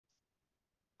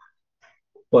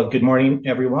Well, good morning,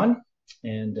 everyone,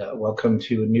 and welcome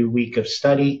to a new week of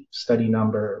study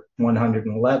number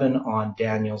 111 on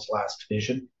Daniel's last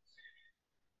vision.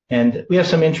 And we have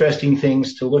some interesting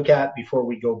things to look at before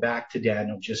we go back to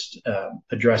Daniel, just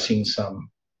addressing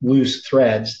some loose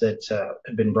threads that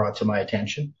have been brought to my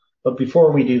attention. But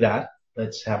before we do that,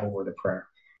 let's have a word of prayer.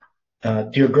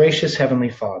 Dear gracious Heavenly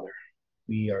Father,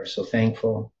 we are so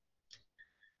thankful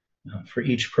for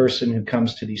each person who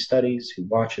comes to these studies, who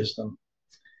watches them,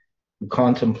 who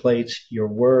contemplates your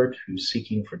word, who's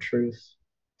seeking for truth.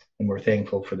 And we're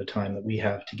thankful for the time that we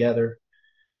have together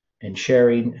and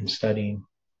sharing and studying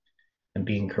and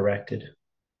being corrected.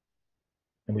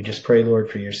 And we just pray,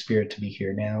 Lord, for your Spirit to be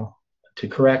here now, to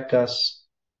correct us,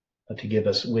 to give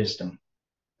us wisdom.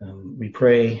 We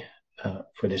pray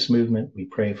for this movement. We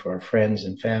pray for our friends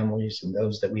and families and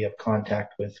those that we have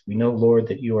contact with. We know, Lord,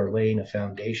 that you are laying a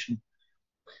foundation,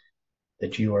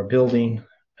 that you are building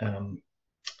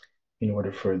in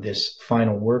order for this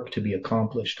final work to be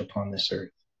accomplished upon this earth.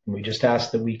 And we just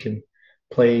ask that we can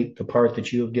play the part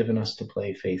that you have given us to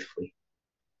play faithfully.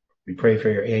 We pray for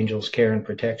your angels' care and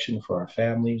protection for our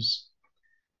families.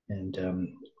 And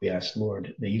we ask,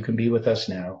 Lord, that you can be with us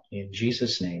now. In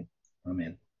Jesus' name,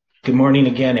 amen. Good morning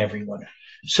again, everyone.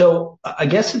 So I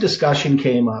guess a discussion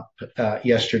came up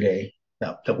yesterday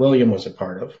that William was a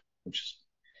part of,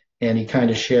 and he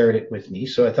kind of shared it with me.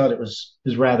 So I thought it was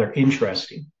rather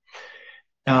interesting.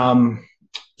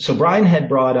 So Brian had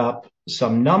brought up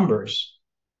some numbers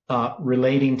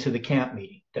relating to the camp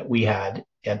meeting that we had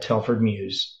at Telford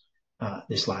Mews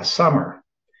this last summer,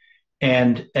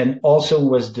 and also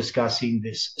was discussing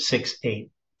this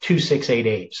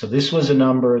 2688. So this was a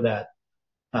number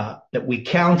that we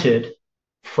counted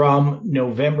from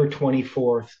November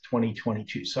 24th,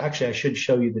 2022. So actually, I should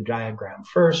show you the diagram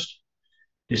first.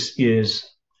 This is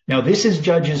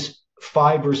Judges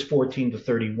 5, verse 14 to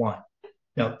 31.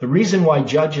 Now, the reason why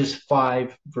Judges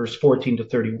 5, verse 14 to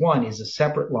 31 is a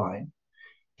separate line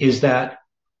is that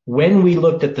when we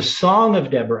looked at the Song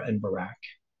of Deborah and Barak,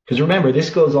 because remember, this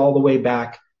goes all the way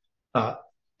back,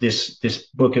 this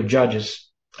book of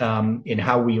Judges, in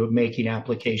how we were making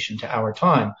application to our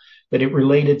time, that it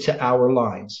related to our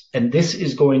lines. And this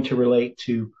is going to relate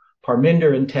to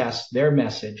Parminder and Tess, their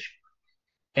message,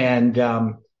 and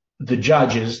the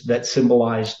judges that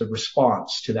symbolize the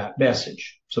response to that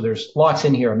message. So there's lots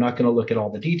in here. I'm not going to look at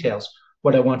all the details.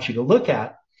 What I want you to look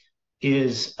at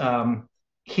is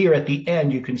here at the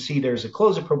end, you can see there's a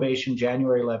close of probation,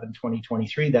 January 11,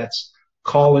 2023. That's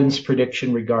Colin's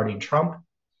prediction regarding Trump.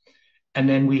 And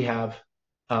then we have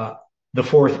the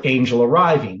fourth angel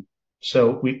arriving.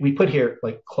 So we put here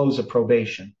like close of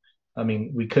probation. I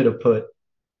mean, we could have put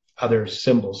other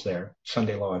symbols there,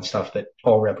 Sunday law and stuff that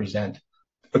all represent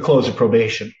the close of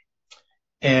probation.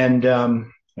 And I'll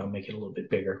make it a little bit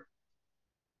bigger.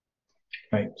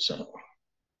 Right, so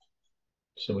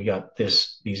we got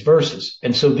these verses.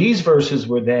 And so these verses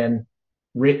were then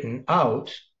written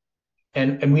out,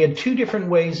 and we had two different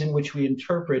ways in which we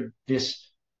interpret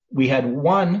this. We had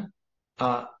one,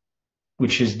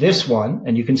 which is this one,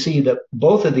 and you can see that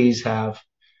both of these have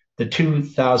the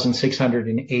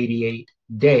 2,688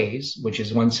 days, which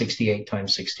is 168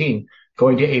 times 16,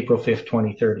 going to April 5th,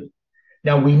 2030.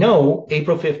 Now, we know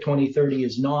April 5th, 2030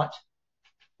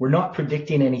 we're not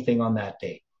predicting anything on that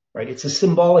date, right? It's a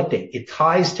symbolic date. It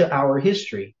ties to our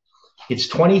history. It's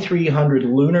 2,300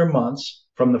 lunar months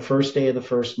from the first day of the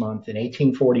first month in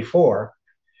 1844,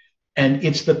 and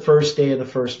it's the first day of the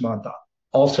first month,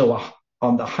 also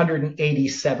on the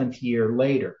 187th year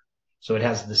later. So it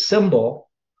has the symbol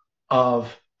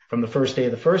of from the first day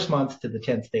of the first month to the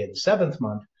 10th day of the seventh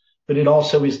month, but it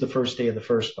also is the first day of the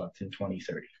first month in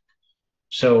 2030.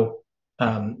 So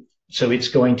it's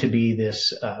going to be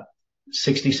this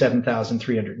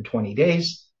 67,320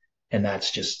 days, and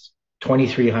that's just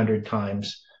 2,300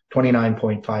 times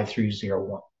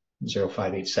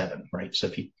 29.53010587, right? So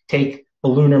if you take a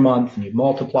lunar month and you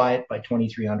multiply it by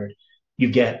 2,300, you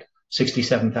get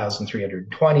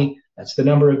 67,320. That's the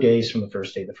number of days from the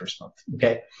first day of the first month,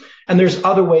 okay? And there's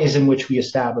other ways in which we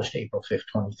established April 5th,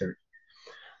 2030.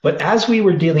 But as we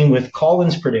were dealing with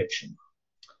Colin's prediction,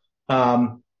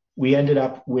 we ended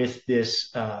up with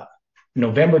this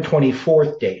November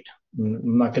 24th date.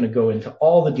 I'm not going to go into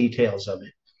all the details of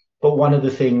it, but one of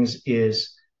the things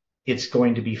is it's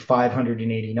going to be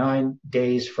 589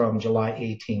 days from July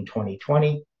 18,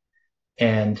 2020,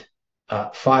 and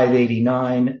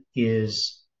 589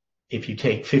 is, if you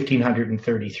take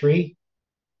 1,533,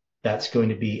 that's going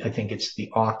to be, I think it's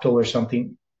the octal or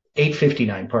something,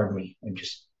 859, pardon me, I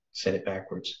just said it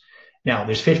backwards. Now,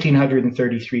 there's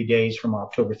 1,533 days from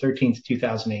October 13th,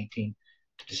 2018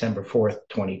 December 4th,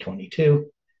 2022.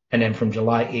 And then from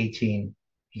July 18,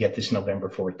 you get this November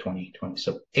 4th, 2020.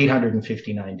 So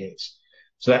 859 days.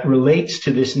 So that relates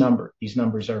to this number. These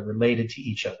numbers are related to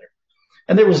each other.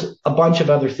 And there was a bunch of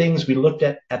other things. We looked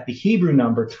at the Hebrew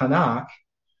number, Tanakh,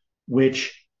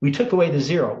 which we took away the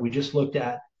 0. We just looked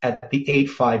at the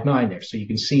 859 there. So you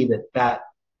can see that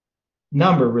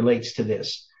number relates to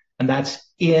this. And that's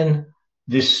in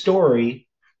this story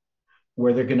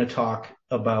where they're going to talk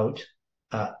about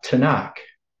Tanakh,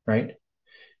 right?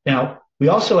 Now, we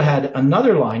also had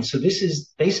another line. So this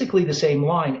is basically the same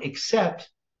line, except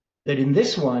that in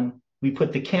this one, we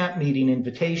put the camp meeting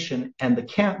invitation and the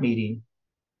camp meeting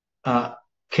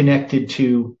connected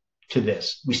to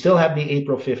this. We still have the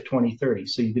April 5th, 2030.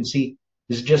 So you can see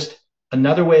this is just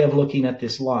another way of looking at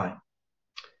this line.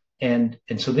 And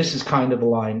so this is kind of a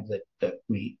line that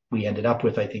we ended up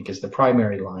with, I think, as the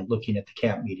primary line, looking at the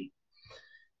camp meeting.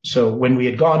 So when we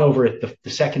had gone over it the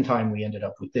second time, we ended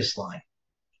up with this line.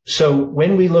 So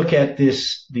when we look at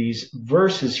these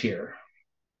verses here,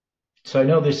 so I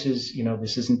know this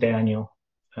isn't Daniel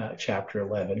chapter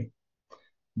 11,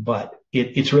 but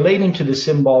it's relating to the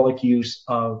symbolic use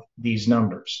of these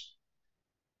numbers.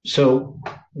 So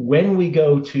when we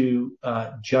go to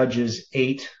Judges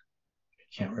 8, I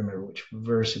can't remember which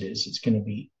verse it is. It's going to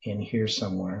be in here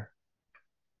somewhere.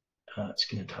 It's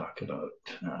going to talk about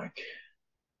Tanakh.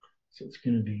 So it's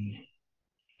going to be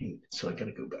 8. So I got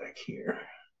to go back here.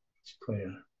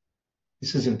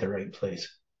 This isn't the right place.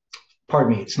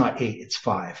 Pardon me, it's not 8, it's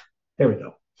 5. There we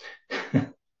go.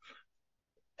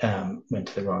 Went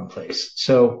to the wrong place.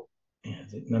 So yeah,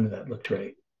 none of that looked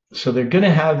right. So they're going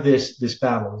to have this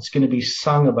battle. It's going to be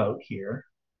sung about here.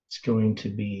 It's going to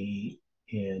be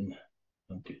in,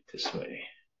 I'll do it this way.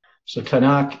 So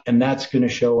Tanakh, and that's going to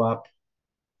show up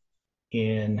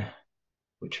in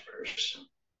which verse? I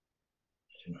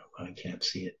don't know. I can't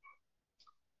see it.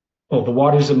 Oh, the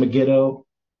waters of Megiddo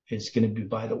is going to be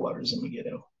by the waters of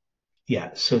Megiddo.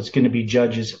 Yeah, so it's going to be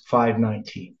Judges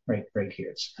 5:19, right here.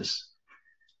 It's this.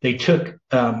 They took,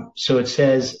 so it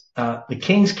says, the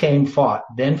kings came,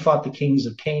 then fought the kings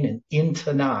of Canaan in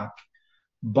Tanakh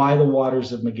by the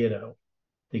waters of Megiddo.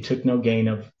 They took no gain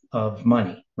of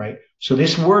money, right? So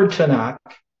this word Tanakh,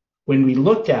 when we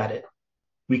looked at it,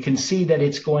 we can see that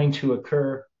it's going to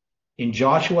occur in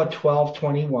Joshua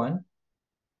 12:21.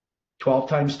 12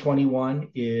 times 21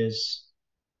 is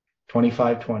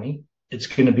 25:20. It's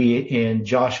going to be in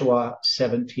Joshua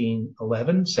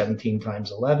 17:11. 17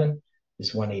 times 11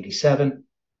 is 187.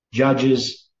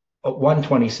 Judges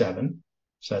 127.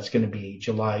 So that's going to be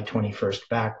July 21st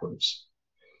backwards.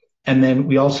 And then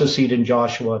we also see it in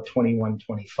Joshua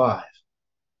 21:25.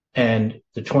 And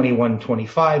the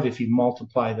 21:25, if you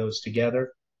multiply those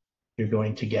together, you're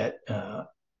going to get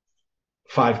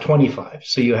 525.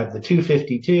 So you have the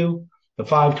 252, the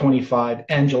 525,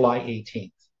 and July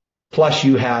 18th. Plus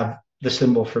you have the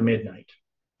symbol for midnight.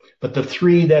 But the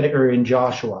three that are in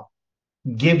Joshua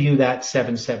give you that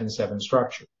 777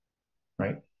 structure,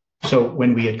 right? So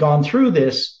when we had gone through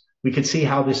this, we could see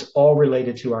how this all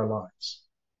related to our lines.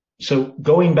 So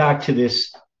going back to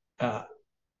this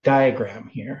diagram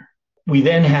here, we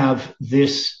then have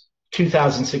this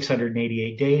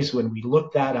 2,688 days. When we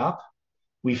looked that up,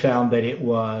 we found that it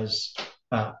was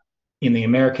in the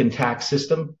American tax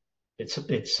system.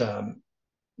 It's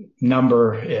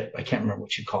number, I can't remember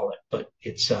what you call it, but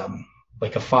it's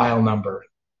like a file number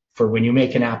for when you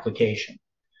make an application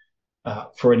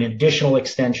for an additional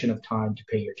extension of time to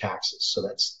pay your taxes. So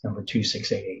that's number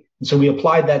 2688. And so we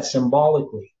applied that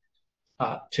symbolically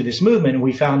to this movement. And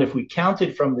we found if we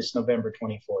counted from this November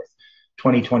 24th,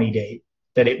 2020 date,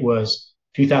 that it was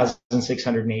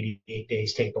 2,688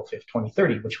 days to April 5th,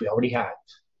 2030, which we already had.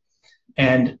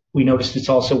 And we noticed it's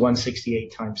also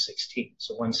 168 times 16.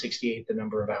 So 168, the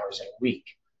number of hours in a week.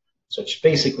 So it's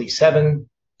basically 7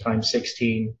 times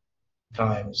 16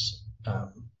 times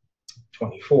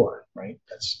 24, right?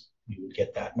 You would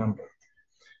get that number.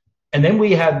 And then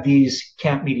we have these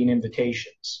camp meeting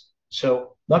invitations.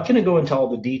 So not going to go into all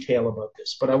the detail about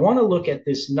this, but I want to look at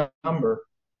this number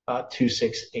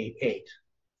 2688.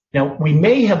 Now, we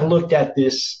may have looked at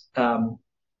this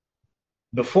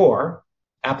before.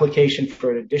 Application for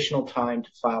an additional time to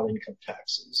file income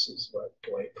taxes is what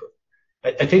do I put?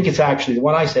 I think it's actually the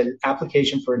one I said,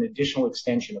 application for an additional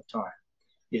extension of time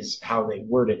is how they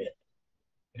worded it.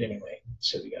 But anyway,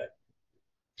 so we got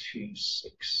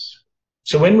 26.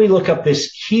 So when we look up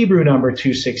this Hebrew number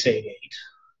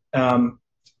 2688,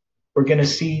 we're going to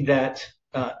see that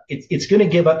it's going to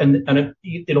give up, and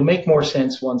it'll make more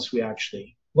sense once we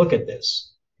actually look at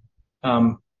this.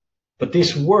 But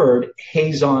this word,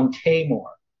 Hazon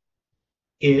Tamor,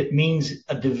 it means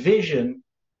a division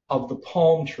of the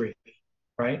palm tree,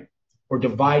 right? Or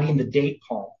dividing the date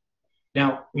palm.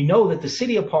 Now, we know that the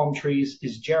city of palm trees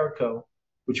is Jericho,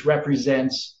 which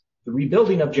represents the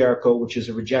rebuilding of Jericho, which is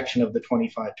a rejection of the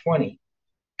 2520.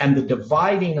 And the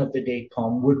dividing of the date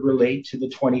palm would relate to the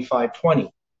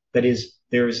 2520. That is,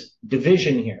 there's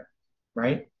division here,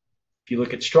 right? If you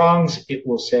look at Strong's, it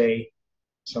will say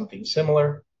something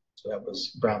similar. So that was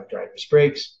Brown Driver's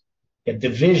Briggs. A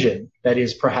division, that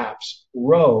is perhaps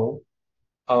row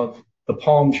of the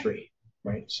palm tree,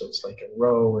 right? So it's like a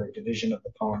row or a division of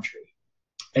the palm tree.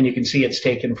 And you can see it's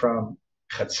taken from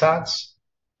chatzatz,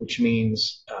 which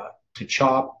means to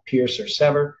chop, pierce, or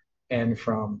sever, and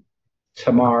from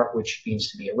tamar, which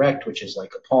means to be erect, which is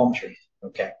like a palm tree,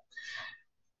 okay?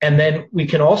 And then we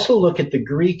can also look at the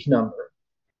Greek number.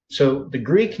 So the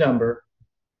Greek number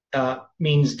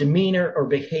means demeanor or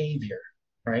behavior,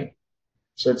 right?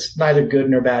 So it's neither good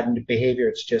nor bad in behavior.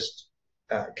 It's just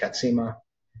katsima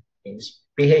means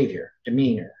behavior,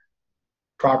 demeanor,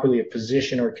 properly a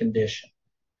position or condition.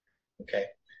 Okay.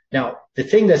 Now, the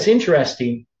thing that's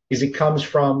interesting is it comes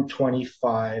from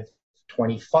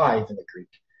 2525 in the Greek.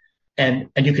 And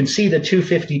you can see the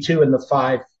 252 and the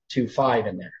 525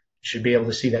 in there. You should be able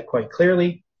to see that quite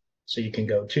clearly. So you can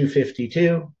go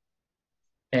 252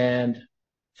 and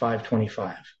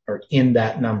 525 are in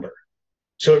that number.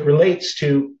 So it relates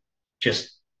to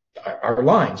just our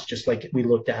lines, just like we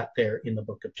looked at there in the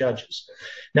book of Judges.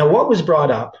 Now, what was brought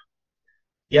up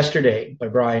yesterday by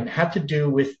Brian had to do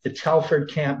with the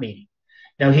Telford camp meeting.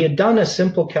 Now, he had done a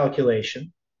simple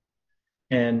calculation,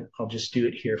 and I'll just do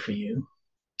it here for you.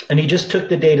 And he just took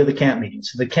the date of the camp meeting.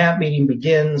 So the camp meeting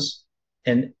begins,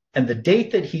 and the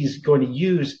date that he's going to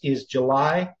use is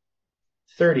July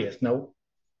 30th. No.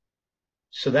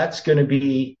 So that's going to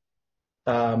be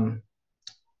the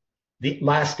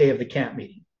last day of the camp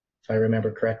meeting, if I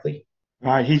remember correctly.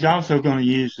 All right. He's also going to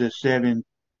use the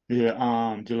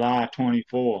July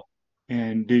 24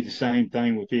 and do the same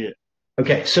thing with it.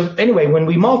 Okay. So anyway, when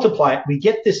we multiply it, we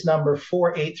get this number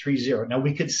 4830. Now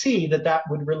we could see that that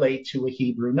would relate to a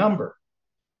Hebrew number.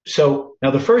 So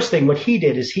now the first thing, what he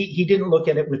did is he didn't look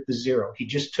at it with the zero. He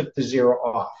just took the zero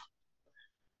off.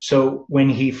 So when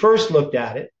he first looked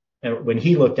at it,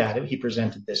 he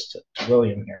presented this to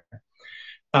William here.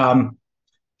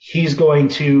 He's going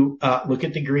to look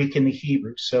at the Greek and the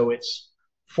Hebrew. So it's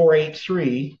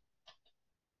 483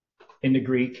 in the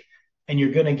Greek, and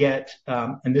you're going to get,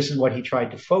 and this is what he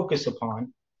tried to focus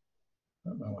upon. I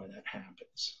don't know why that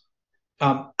happens.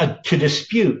 To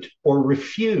dispute or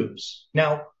refuse.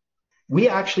 Now, we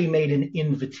actually made an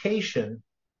invitation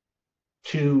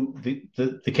to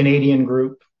the Canadian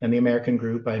group and the American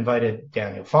group. I invited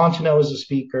Daniel Fontenot as a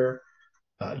speaker,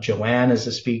 Joanne as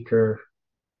a speaker,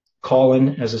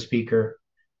 Colin as a speaker,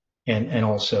 and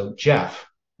also Jeff,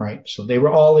 right? So they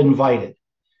were all invited.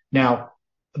 Now,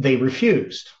 they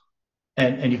refused.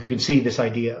 And you can see this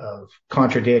idea of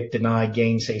contradict, deny,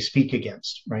 gainsay, speak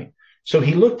against, right? So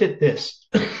he looked at this.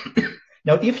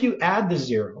 Now, if you add the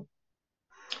zero,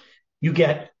 you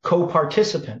get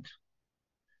co-participant.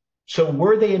 So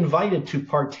were they invited to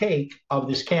partake of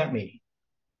this camp meeting?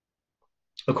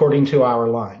 According to our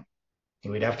line,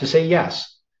 we'd have to say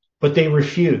yes, but they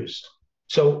refused.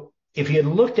 So if you had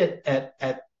looked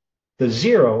at the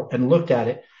zero and looked at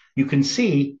it, you can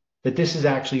see that this is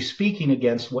actually speaking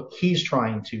against what he's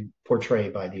trying to portray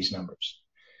by these numbers.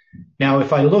 Now,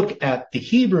 if I look at the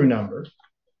Hebrew number,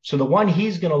 so the one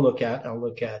he's going to look at, I'll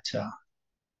look at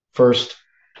first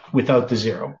without the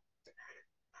zero.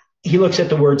 He looks at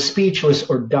the word speechless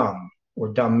or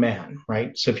dumb man,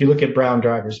 right? So if you look at Brown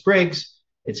Driver's Briggs,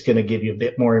 it's going to give you a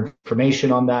bit more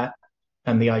information on that.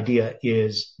 And the idea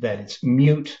is that it's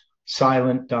mute,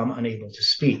 silent, dumb, unable to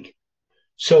speak.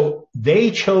 So they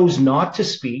chose not to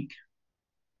speak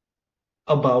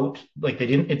about, like they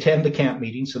didn't attend the camp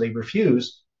meeting, so they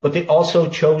refused, but they also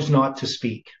chose not to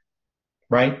speak,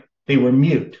 right? They were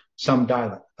mute,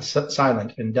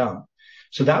 silent and dumb.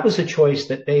 So that was a choice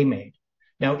that they made.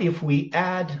 Now, if we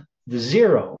add the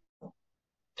zero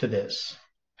to this,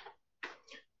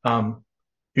 you're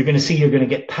going to see you're going to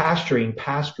get pasturing,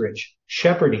 pasturage,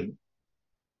 shepherding,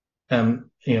 and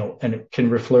it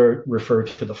can refer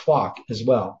to the flock as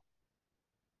well.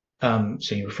 So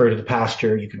you refer to the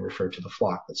pasture, you can refer to the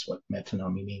flock. That's what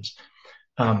metonymy means,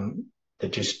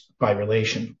 that just by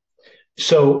relation.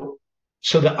 So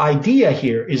the idea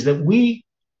here is that we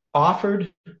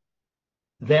offered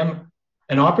them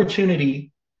an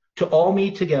opportunity to all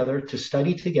meet together, to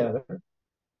study together,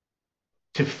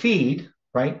 to feed,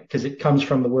 right? Because it comes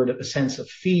from the word, a sense of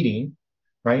feeding,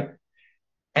 right?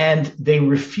 And they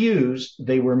refused,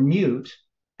 they were mute,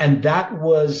 And that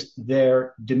was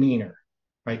their demeanor,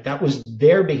 right? That was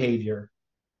their behavior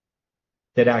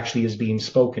that actually is being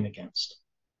spoken against.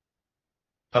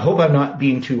 I hope I'm not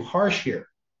being too harsh here,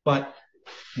 but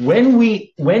when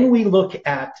we look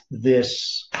at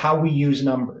this, how we use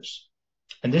numbers,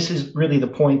 and this is really the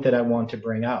point that I want to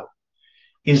bring out,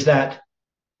 is that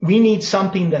we need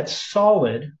something that's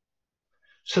solid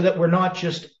so that we're not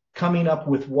just coming up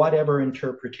with whatever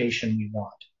interpretation we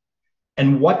want.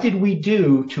 And what did we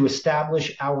do to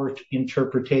establish our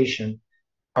interpretation,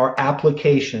 our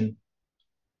application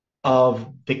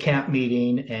of the camp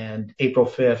meeting and April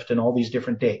 5th and all these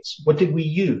different dates? What did we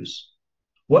use?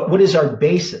 What is our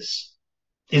basis?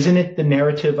 Isn't it the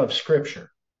narrative of Scripture?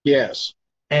 Yes.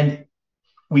 And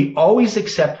we always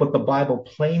accept what the Bible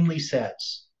plainly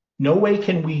says. No way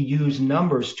can we use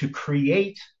numbers to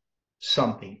create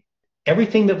something.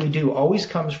 Everything that we do always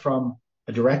comes from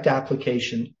a direct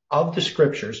application of the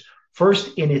Scriptures,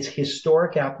 first in its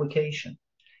historic application.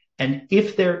 And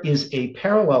if there is a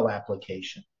parallel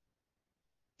application,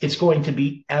 it's going to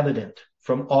be evident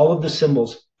from all of the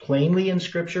symbols plainly in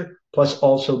Scripture, plus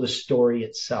also the story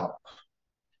itself.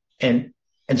 And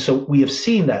so we have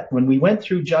seen that when we went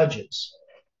through Judges,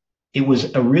 it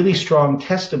was a really strong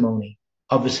testimony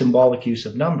of the symbolic use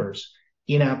of numbers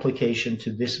in application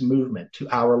to this movement, to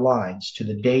our lines, to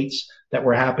the dates that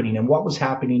were happening and what was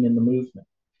happening in the movement.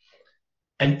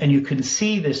 And you can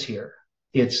see this here.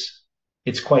 It's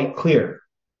quite clear.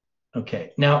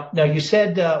 Okay. Now you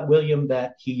said, William,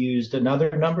 that he used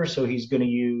another number, so he's going to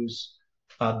use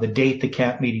the date the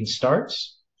camp meeting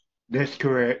starts. That's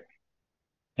correct.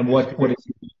 And what is he going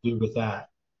to do with that?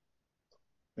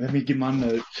 Let me get my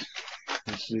notes.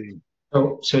 Let's see.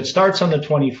 So it starts on the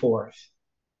 24th.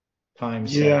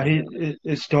 Times. Yeah,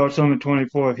 it starts on the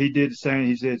 24th. He did the same.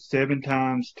 He said 7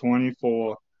 times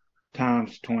 24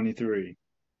 times 23.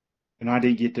 And I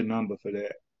didn't get the number for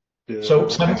that. So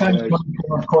 7 times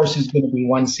 24, of course, is going to be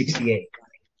 168,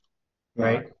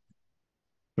 right?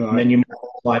 And then you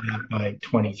multiply that by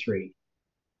 23.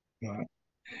 Right.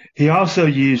 He also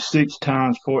used 6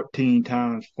 times 14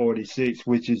 times 46,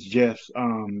 which is Jeff's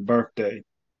birthday.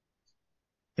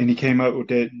 And he came up with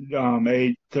that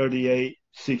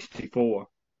 838.64.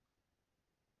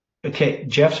 Okay,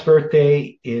 Jeff's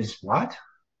birthday is what?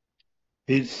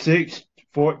 It's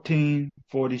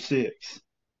 6/14/46.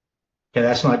 Okay,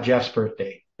 that's not Jeff's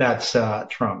birthday. That's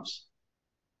Trump's.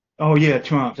 Oh yeah,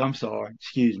 Trump's. I'm sorry.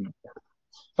 Excuse me.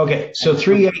 Okay, so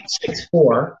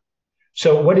 3864.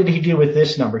 So what did he do with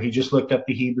this number? He just looked up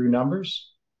the Hebrew numbers?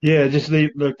 Yeah, just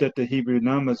looked at the Hebrew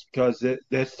numbers because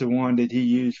that's the one that he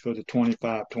used for the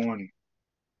 2520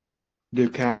 to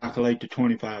calculate the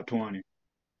 2520.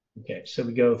 Okay, so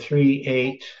we go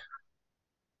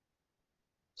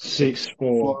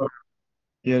 3864.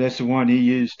 Yeah, that's the one he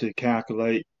used to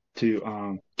calculate the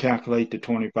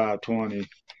 2520.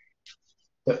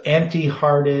 So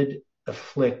empty-hearted,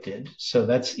 afflicted. So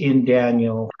that's in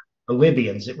Daniel, the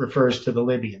Libyans. It refers to the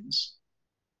Libyans.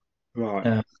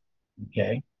 Right.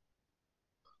 Okay.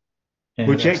 And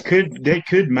which that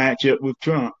could match up with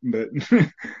Trump, but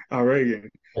I reckon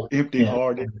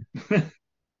empty-hearted.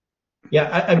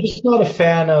 Yeah, I'm just not a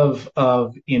fan of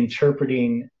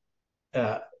interpreting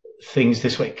things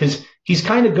this way because he's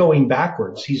kind of going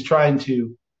backwards. He's trying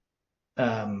to,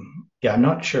 I'm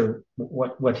not sure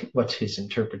what's his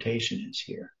interpretation is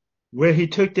here. Well, he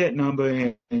took that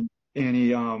number and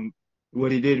he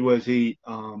what he did was he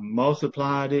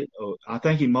multiplied it, or I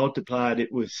think he multiplied it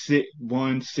with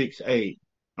 168.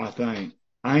 I think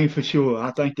I ain't for sure.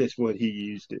 I think that's what he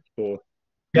used it for.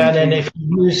 Yeah, and then if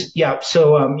you use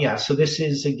so this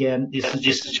is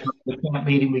just the camp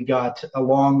meeting we got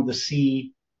along the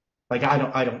sea. Like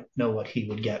I don't know what he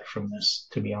would get from this,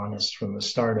 to be honest, from the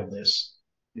start of this.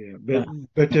 Yeah, but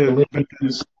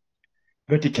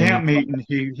the camp meeting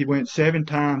he went 7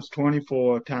 times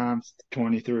 24 times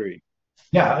 23.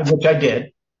 Yeah, which I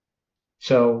did.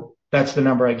 So that's the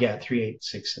number I get,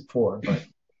 3864. But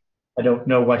I don't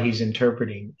know what he's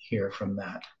interpreting here from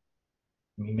that.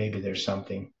 I mean, maybe there's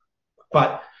something.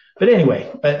 But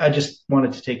anyway, I just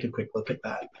wanted to take a quick look at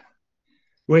that.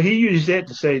 Well, he used that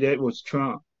to say that was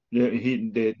Trump. That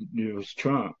it was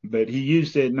Trump, but he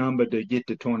used that number to get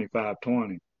the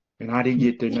 2520, and I didn't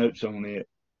get the notes on it.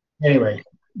 Anyway,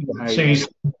 so he's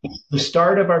the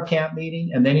start of our camp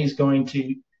meeting, and then he's going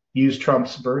to use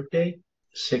Trump's birthday,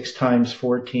 6 times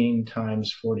 14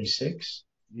 times 46.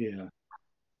 Yeah.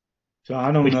 So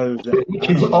I don't know. Which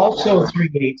is also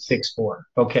 3864.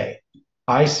 Okay,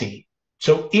 I see.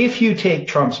 So if you take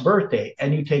Trump's birthday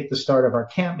and you take the start of our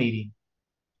camp meeting,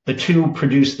 the two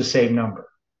produce the same number.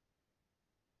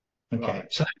 Okay,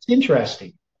 right. So that's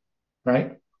interesting,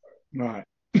 right? Right.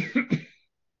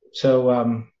 So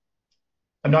I'm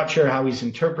not sure how he's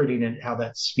interpreting it, how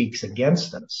that speaks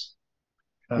against us.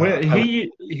 Well, I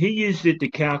he used it to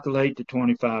calculate the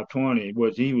 25/20,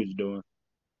 what he was doing.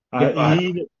 yeah,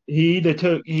 He either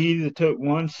took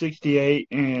 168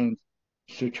 and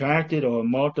subtracted or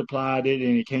multiplied it,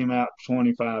 and it came out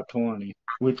 25/20,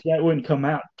 which that wouldn't come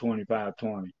out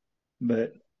 25/20.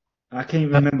 But I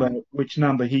can't remember which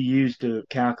number he used to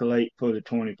calculate for the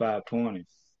 25/20.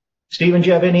 Stephen, do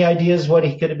you have any ideas what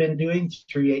he could have been doing?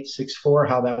 3864,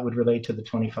 how that would relate to the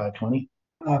 25/20?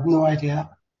 I have no idea.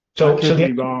 I So could the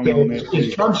be wrong on that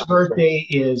too. Trump's birthday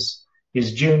is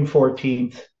June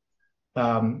 14th,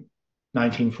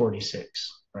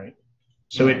 1946, right?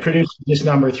 So it Right. produces this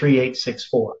number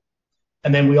 3864.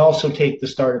 And then we also take the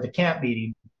start of the camp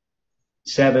meeting,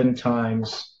 7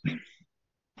 times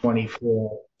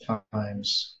 24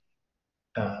 times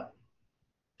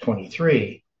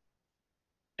 23,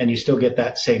 and you still get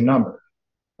that same number,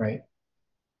 right?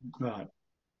 Right.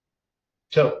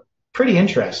 So pretty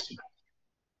interesting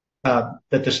that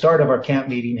the start of our camp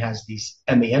meeting has these,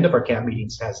 and the end of our camp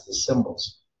meetings has the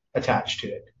symbols attached to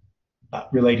it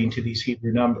relating to these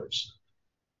Hebrew numbers.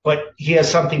 But he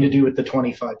has something to do with the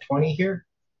 25/20 here.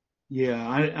 Yeah,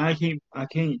 I can't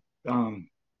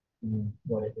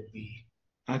What it would be.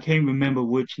 I can't remember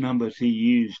which numbers he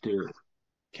used to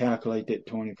calculate that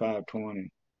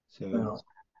 25/20. So Uh,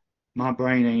 my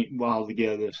brain ain't all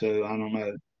together, so I don't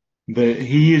know. But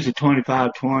he used a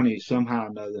 25/20 somehow or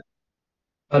another.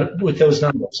 but with those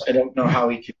numbers, I don't know how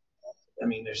he could. I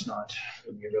mean, there's not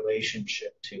really a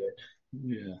relationship to it.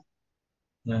 Yeah.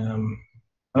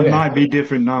 It Okay. might be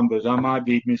different numbers. I might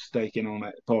be mistaken on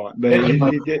that part, but it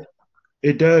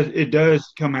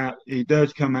does come out. It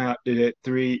does come out to that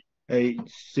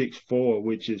 3864,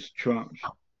 which is Trump's.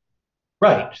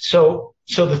 Right. So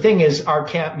the thing is, our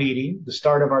camp meeting, the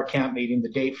start of our camp meeting, the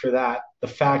date for that, the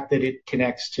fact that it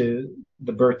connects to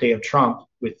the birthday of Trump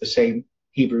with the same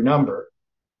Hebrew number,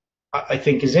 I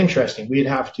think is interesting. We'd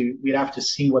have to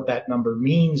see what that number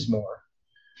means more.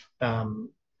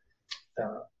 Um,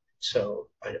 so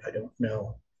I don't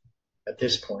know at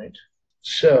this point.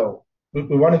 So we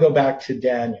want to go back to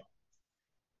Daniel.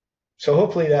 So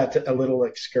hopefully that a little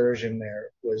excursion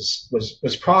there was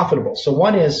profitable. So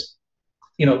one is,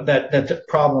 that the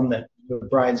problem that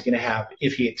Brian's going to have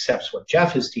if he accepts what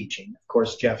Jeff is teaching. Of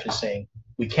course, Jeff is saying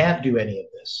we can't do any of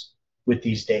this with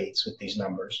these dates, with these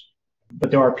numbers.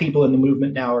 But there are people in the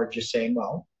movement now who are just saying,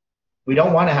 well, we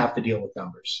don't want to have to deal with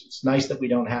numbers. It's nice that we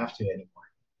don't have to anymore,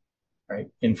 right?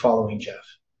 In following Jeff.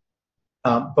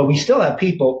 But we still have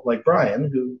people like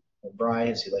Brian, or Brian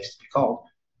as he likes to be called,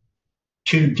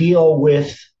 to deal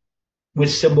with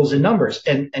symbols and numbers,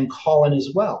 and Colin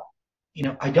as well.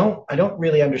 I don't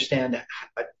really understand that.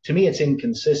 To me, it's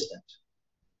inconsistent.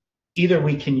 Either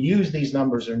we can use these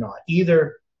numbers or not.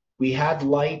 Either we had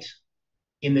light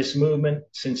in this movement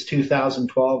since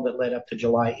 2012 that led up to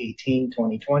July 18,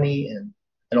 2020, and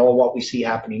all what we see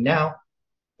happening now,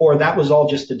 or that was all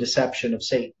just a deception of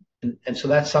Satan. And so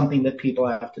that's something that people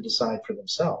have to decide for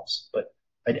themselves. But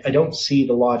I don't see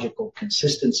the logical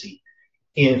consistency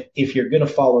if you're going to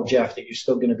follow Jeff, that you're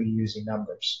still going to be using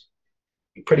numbers.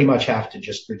 You pretty much have to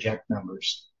just reject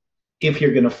numbers if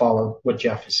you're going to follow what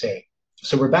Jeff is saying.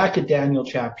 So we're back at Daniel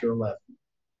chapter 11.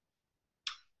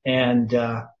 And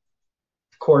of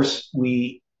course,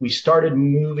 we started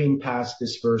moving past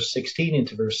this verse 16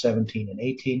 into verse 17 and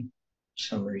 18. For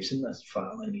some reason, that's the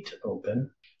file I need to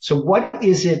open. So what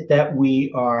is it that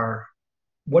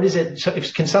what is it? So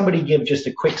can somebody give just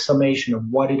a quick summation of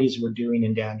what it is we're doing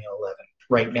in Daniel 11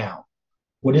 right now?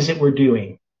 What is it we're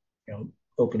doing?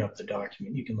 Open up the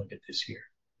document. You can look at this here.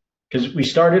 Because we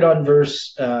started on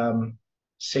verse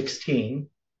 16.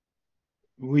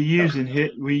 We're using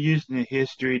the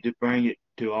history to bring it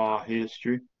to our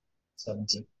history.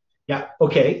 17. Yeah.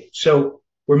 Okay. So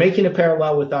we're making a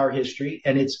parallel with our history,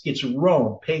 and it's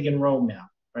Rome, pagan Rome now,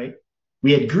 right?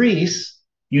 We had Greece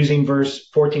using verse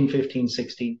 14, 15,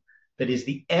 16. That is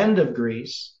the end of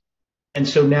Greece. And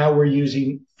so now we're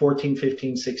using 14,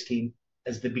 15, 16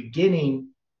 as the beginning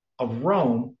of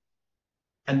Rome,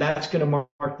 and that's going to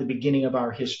mark the beginning of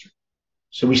our history.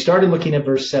 So we started looking at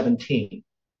verse 17.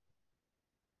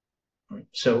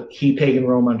 So he, pagan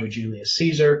Rome under Julius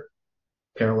Caesar,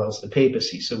 parallels the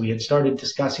papacy. So we had started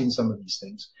discussing some of these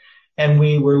things, and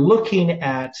we were looking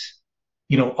at,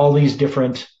 all these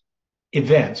different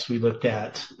events. We looked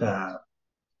at the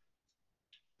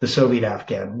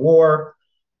Soviet-Afghan War.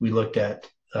 We looked at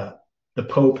the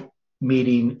Pope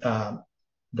meeting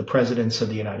the presidents of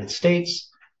the United States,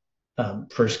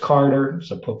 first Carter,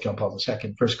 so Pope John Paul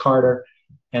II, first Carter,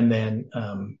 and then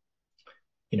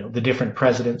the different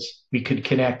presidents. We could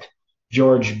connect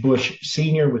George Bush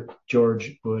Sr. with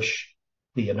George Bush,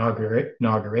 the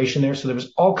inauguration there. So there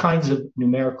was all kinds of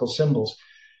numerical symbols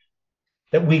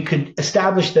that we could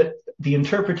establish that the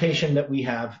interpretation that we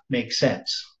have makes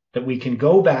sense, that we can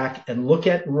go back and look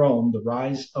at Rome, the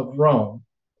rise of Rome,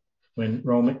 when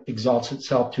Rome exalts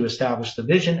itself to establish the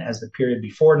vision as the period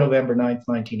before November 9th,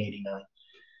 1989.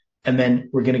 And then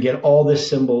we're going to get all the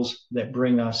symbols that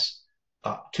bring us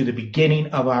to the beginning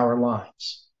of our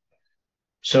lines.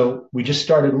 So we just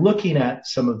started looking at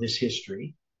some of this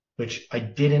history, which I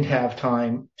didn't have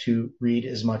time to read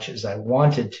as much as I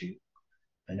wanted to.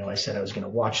 I know I said I was going to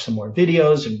watch some more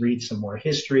videos and read some more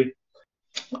history,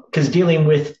 because dealing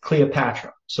with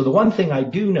Cleopatra. So the one thing I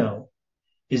do know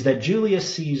is that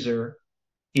Julius Caesar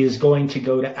is going to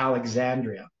go to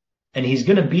Alexandria, and he's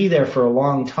going to be there for a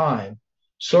long time.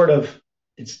 Sort of,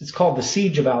 it's called the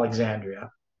Siege of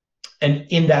Alexandria. And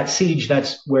in that siege,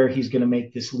 that's where he's going to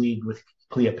make this league with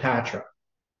Cleopatra,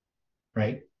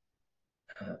 right?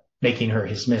 Making her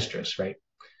his mistress, right?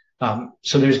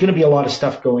 So there's going to be a lot of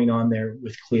stuff going on there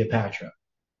with Cleopatra.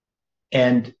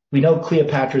 And we know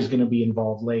Cleopatra is going to be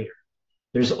involved later.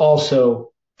 There's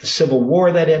also the civil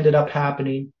war that ended up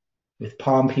happening with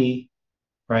Pompey,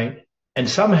 right? And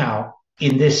somehow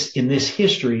in this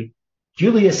history,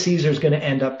 Julius Caesar is going to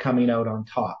end up coming out on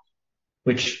top,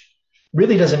 which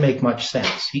really doesn't make much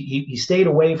sense. He stayed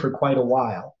away for quite a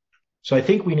while. So I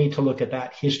think we need to look at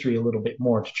that history a little bit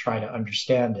more to try to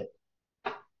understand it.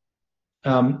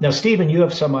 Now, Stephen, you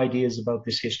have some ideas about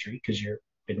this history because you've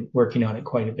been working on it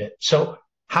quite a bit. So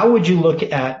how would you look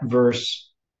at verse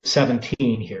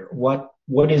 17 here? What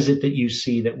is it that you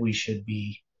see that we should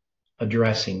be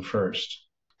addressing first?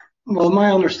 Well,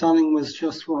 my understanding was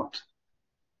just what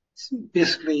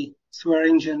basically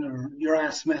Swearingen or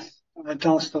Uriah Smith had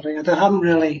done study. They hadn't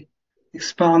really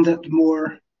expanded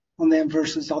more on them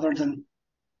verses other than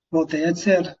what they had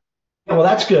said. Well,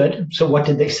 that's good. So what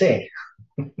did they say?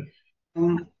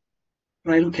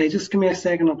 Right, okay, just give me a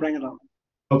second, I'll bring it up.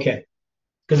 Okay,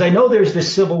 because I know there's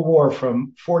this civil war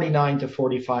from 49 to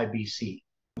 45 BC.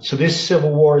 So this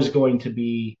civil war is going to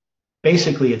be,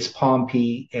 basically it's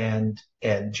Pompey and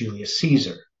Julius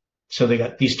Caesar. So they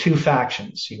got these two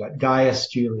factions. You got Gaius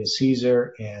Julius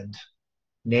Caesar and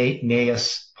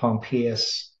Gnaeus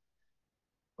Pompeius,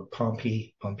 or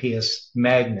Pompeius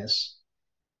Magnus,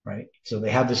 right? So they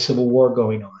have the civil war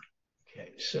going on.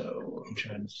 Okay, so I'm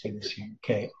trying to see this here.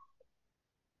 Okay.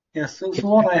 Yes, so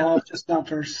what I have just that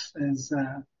verse is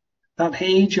that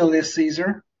he, Julius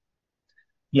Caesar,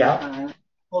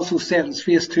 also set his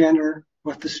face to enter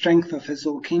with the strength of his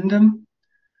old kingdom.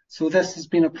 So this has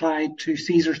been applied to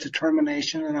Caesar's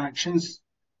determination and actions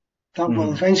that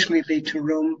will eventually lead to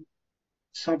Rome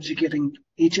subjugating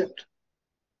Egypt.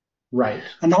 Right.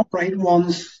 And upright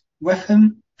ones with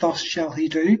him, thus shall he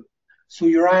do. So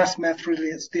Uriah Smith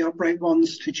relates the upright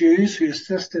ones to Jews who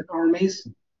assisted armies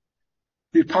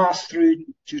who passed through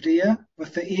Judea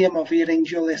with the aim of aiding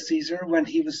Julius Caesar when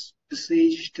he was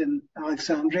besieged in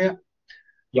Alexandria.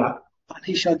 Yeah. And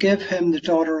he shall give him the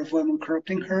daughter of women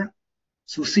corrupting her.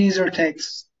 So Caesar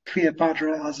takes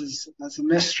Cleopatra as a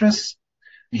mistress.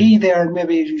 He there,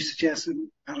 maybe you suggested,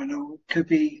 I don't know, could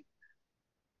be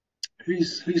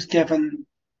who's given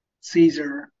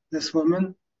Caesar this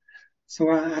woman.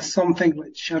 So as something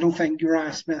which I don't think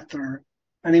Uriah Smith or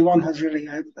anyone has really,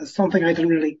 as something I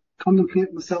didn't really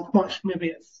contemplate myself much. Maybe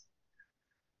it's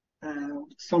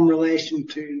some relation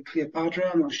to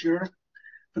Cleopatra, I'm not sure.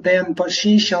 But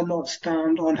she shall not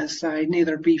stand on his side,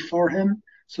 neither be for him.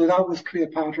 So that was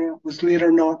Cleopatra, was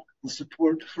later not the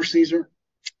support for Caesar.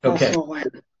 Okay. That's all I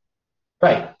had.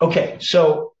 Right. Okay.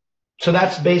 So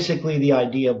that's basically the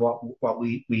idea of what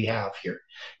we have here.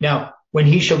 Now, when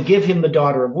he shall give him the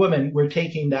daughter of women, we're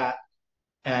taking that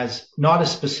as not a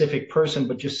specific person,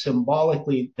 but just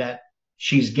symbolically that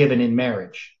she's given in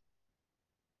marriage.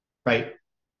 Right?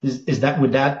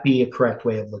 Would that be a correct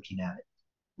way of looking at it?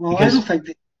 Well, because I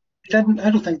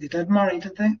don't think they did marry,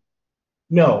 did they?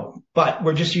 No, but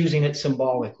we're just using it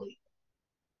symbolically.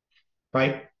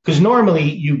 Right? Because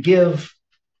normally you give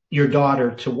your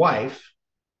daughter to wife,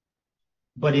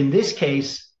 but in this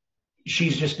case,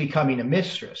 she's just becoming a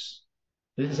mistress.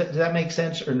 Does that make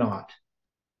sense or not?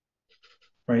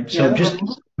 Right. So yeah, just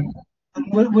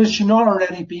was she not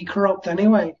already be corrupt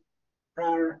anyway?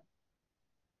 Prior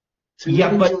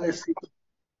to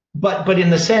but in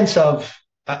the sense of,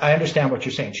 I understand what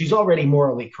you're saying. She's already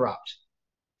morally corrupt.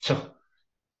 So,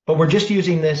 but we're just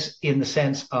using this in the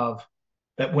sense of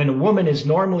that when a woman is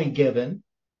normally given,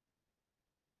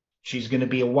 she's going to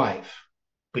be a wife,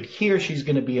 but here she's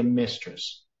going to be a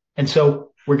mistress. And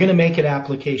so we're going to make an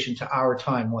application to our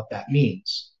time what that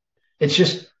means. It's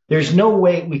just, there's no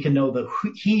way we can know the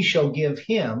he shall give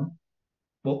him.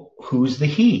 Well, who's the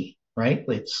he, right?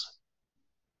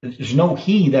 There's no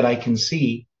he that I can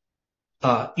see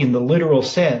in the literal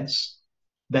sense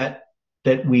that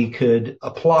we could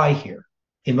apply here,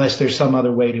 unless there's some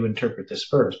other way to interpret this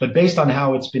verse. But based on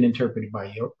how it's been interpreted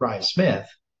by Uriah Smith,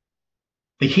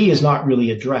 the he is not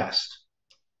really addressed,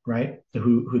 right?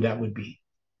 Who that would be.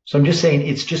 So I'm just saying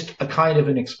it's just a kind of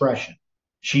an expression.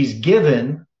 She's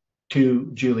given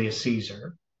to Julius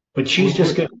Caesar, but she's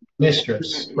just good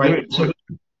mistress, right? So,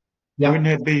 yeah.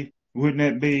 Wouldn't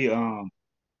that be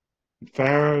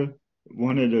Pharaoh,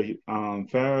 one of the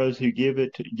pharaohs who give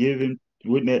him?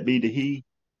 Wouldn't that be the he?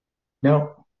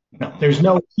 No, there's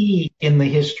no he in the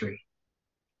history,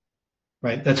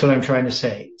 right? That's what I'm trying to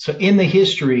say. So in the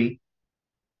history,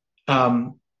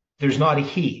 there's not a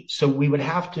he. So we would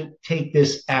have to take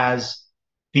this as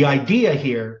the idea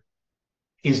here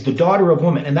is the daughter of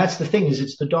women. And that's the thing, is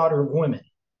it's the daughter of women.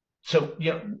 So,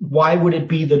 why would it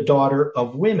be the daughter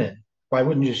of women? Why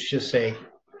wouldn't you just say,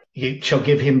 he shall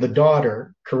give him the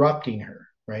daughter, corrupting her,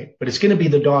 right? But it's going to be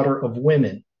the daughter of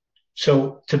women.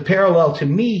 So to parallel to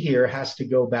me here has to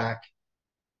go back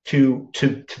to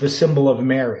the symbol of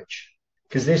marriage,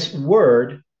 because this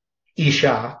word,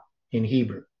 Isha in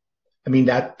Hebrew, I mean,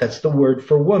 that's the word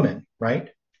for woman, right?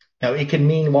 Now it can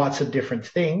mean lots of different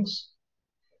things,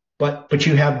 but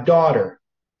you have daughter,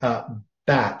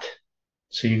 bat.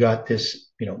 So you got this,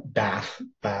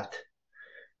 bat.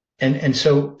 And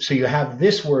so you have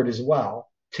this word as well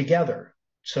together.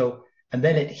 So, and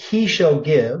then he shall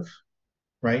give,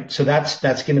 right? So that's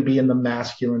going to be in the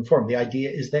masculine form. The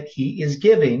idea is that he is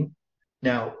giving.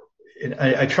 Now,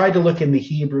 I tried to look in the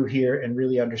Hebrew here and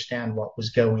really understand what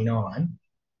was going on.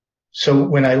 So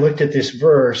when I looked at this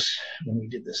verse, when we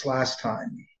did this last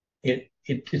time,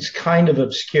 it's kind of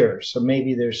obscure. So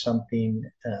maybe there's something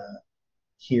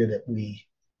here that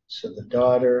so the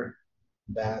daughter,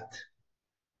 bat,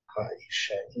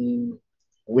 ha'ishaim,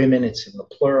 women, it's in the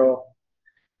plural,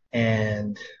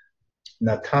 and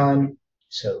Natan,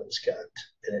 so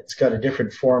it's got a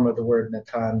different form of the word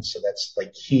Natan, so that's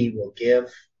like he will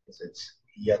give, because it's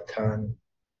Yatan.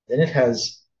 Then it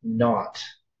has not,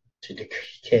 to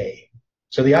decay.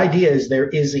 So the idea is there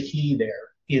is a he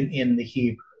there in the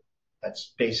Hebrew.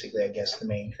 That's basically, I guess, the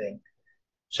main thing.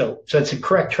 So it's a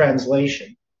correct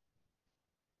translation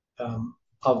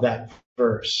of that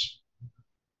verse.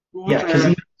 Yeah,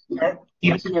 because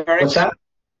what's that?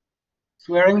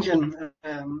 Swearingen,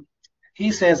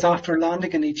 he says after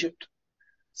landing in Egypt,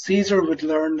 Caesar would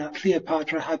learn that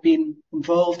Cleopatra had been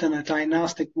involved in a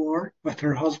dynastic war with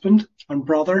her husband and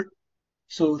brother.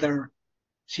 So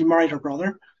she married her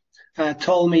brother,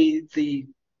 Ptolemy the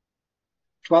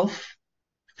 12th,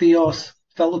 Theos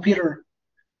Philopator.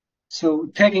 So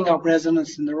taking up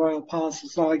residence in the royal palace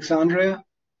of Alexandria,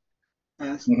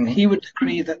 he would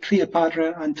decree that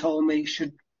Cleopatra and Ptolemy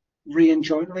should reign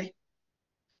jointly.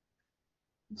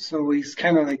 So he's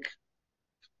kind of like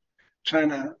trying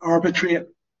to arbitrate,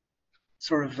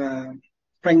 sort of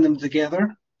bring them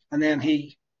together. And then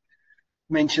he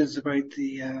mentions about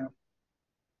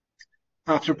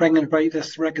after bringing about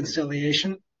this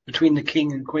reconciliation between the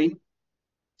king and queen,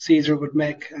 Caesar would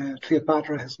make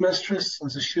Cleopatra his mistress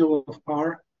as a show of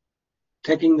power,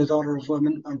 taking the daughter of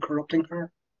women and corrupting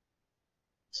her.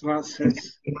 So that's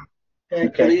his.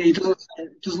 Okay. He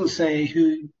doesn't say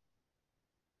who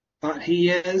that he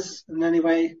is in any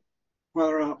way,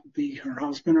 whether it would be her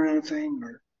husband or anything,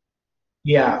 or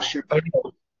sure.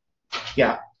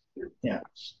 Yeah.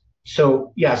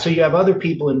 So you have other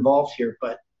people involved here,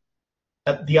 but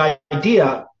the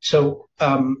idea. So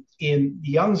in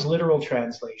Young's literal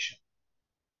translation,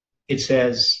 it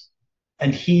says,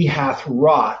 "And he hath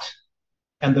wrought,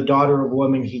 and the daughter of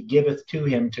woman he giveth to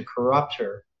him to corrupt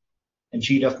her, and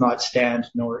she doth not stand,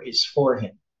 nor is for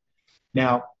him."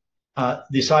 Now,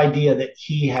 this idea that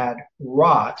he had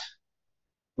wrought,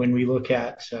 when we look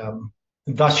at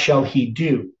thus shall he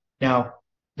do. Now,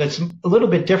 that's a little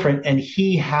bit different. And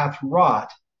he hath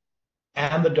wrought,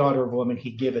 and the daughter of woman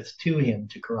he giveth to him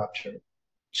to corrupt her.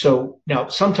 So now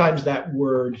sometimes that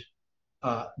word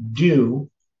do,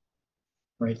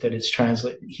 right, that it's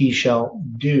translated, he shall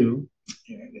do.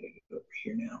 I'm going to go over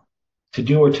here now. To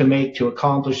do or to make, to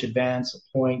accomplish, advance,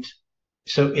 appoint.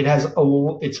 So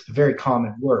it's a very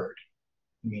common word.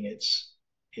 I mean, it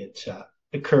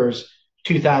occurs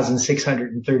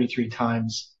 2,633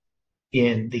 times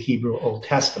in the Hebrew Old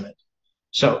Testament.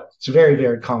 So it's a very,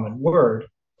 very common word.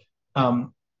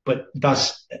 But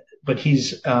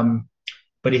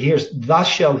here's thus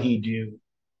shall he do,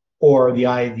 or the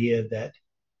idea that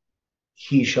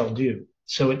he shall do.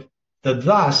 So the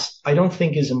thus, I don't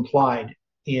think is implied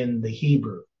in the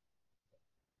Hebrew,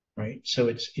 right? So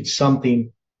it's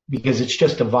something, because it's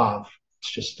just a vav.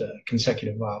 It's just a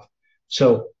consecutive vav.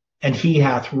 So, and he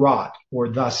hath wrought, or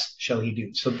thus shall he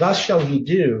do. So thus shall he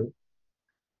do,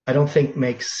 I don't think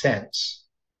makes sense,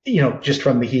 just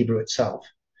from the Hebrew itself.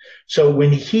 So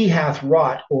when he hath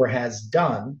wrought or has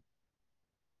done,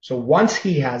 so once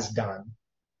he has done,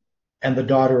 and the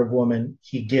daughter of woman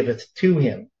he giveth to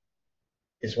him,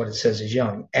 is what it says is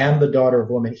young, and the daughter of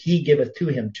woman he giveth to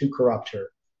him to corrupt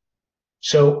her.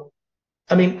 So,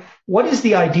 I mean, what is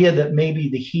the idea that maybe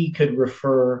the he could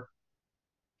refer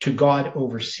to God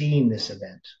overseeing this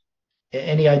event?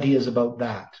 Any ideas about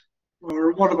that?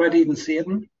 Or what about even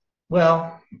Satan?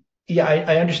 Well, yeah,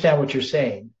 I understand what you're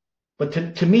saying.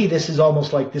 But to me, this is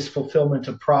almost like this fulfillment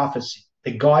of prophecy,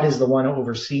 that God is the one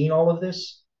overseeing all of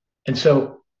this. And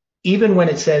so even when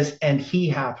it says, and he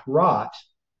hath wrought,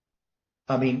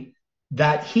 I mean,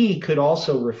 that he could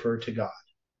also refer to God,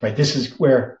 right? This is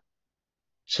where,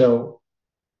 so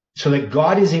that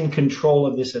God is in control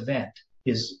of this event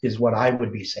is what I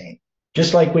would be saying.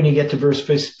 Just like when you get to verse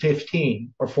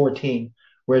 15 or 14,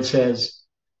 where it says,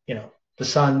 the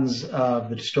sons of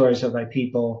the destroyers of thy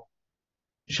people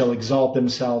shall exalt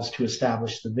themselves to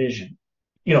establish the vision.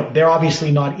 They're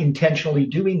obviously not intentionally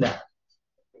doing that,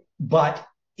 but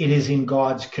it is in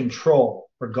God's control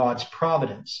or God's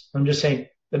providence. I'm just saying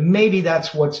that maybe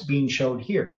that's what's being showed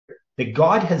here, that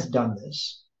God has done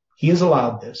this. He has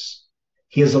allowed this.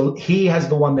 He has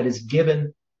the one that has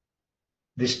given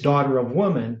this daughter of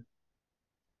woman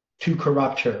to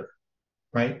corrupt her,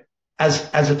 right? As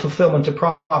a fulfillment of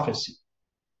prophecy.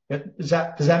 Does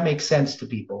that make sense to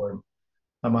people, or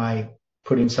am I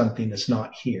putting something that's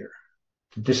not here?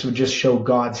 This would just show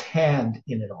God's hand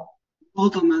in it all.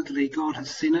 Ultimately, God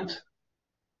has seen it,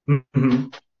 mm-hmm.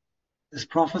 This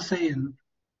prophecy,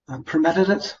 and permitted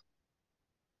it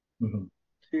mm-hmm.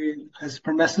 to his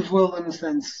permissive will, in a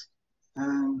sense.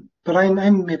 But I'm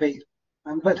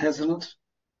a bit hesitant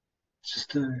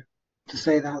just to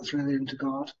say that's relating to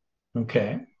God.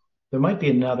 Okay. There might be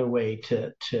another way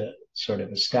to sort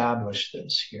of establish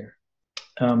this here.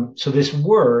 So this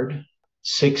word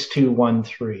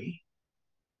 6213,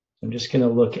 I'm just going to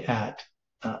look at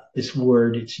this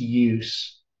word, its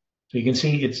use. So you can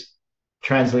see it's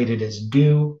translated as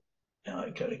do. Now I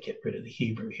got to get rid of the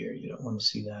Hebrew here. You don't want to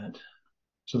see that.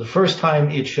 So the first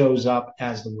time it shows up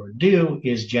as the word do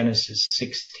is Genesis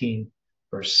 16,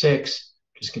 verse 6.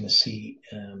 Just going to see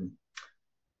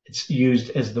it's used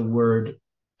as the word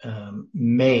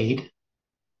made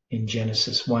in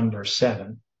Genesis 1, verse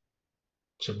 7.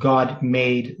 So God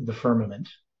made the firmament,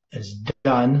 as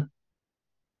done.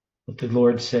 But the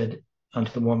Lord said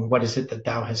unto the woman, what is it that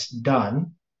thou hast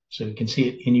done? So we can see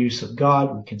it in use of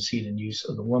God. We can see it in use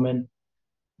of the woman.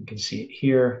 We can see it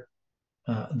here.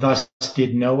 Thus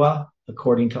did Noah,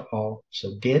 according to all.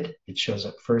 So did. It shows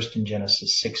up first in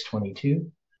Genesis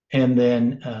 6:22. And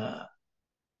then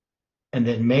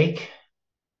make,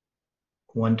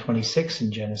 1:26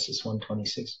 in Genesis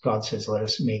 1:26. God says, let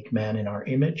us make man in our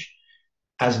image.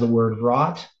 As the word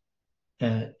wrought,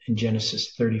 in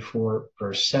Genesis 34,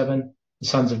 verse 7, the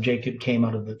sons of Jacob came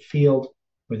out of the field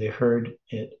where they heard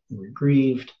it and were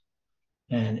grieved.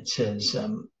 And it says,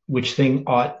 which thing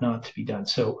ought not to be done.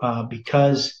 So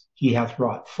because he hath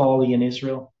wrought folly in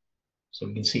Israel, so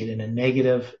we can see it in a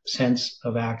negative sense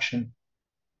of action,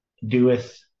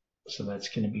 doeth, so that's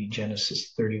going to be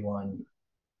Genesis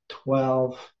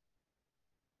 31:12,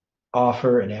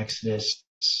 offer in Exodus,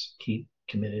 keep,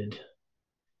 committed.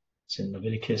 It's in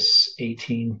Leviticus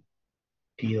 18,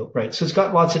 deal, right? So it's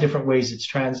got lots of different ways it's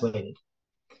translated.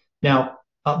 Now,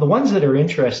 the ones that are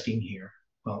interesting here,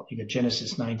 well, you got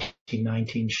Genesis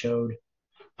 19:19 showed.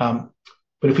 But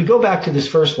if we go back to this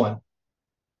first one,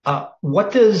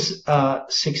 what does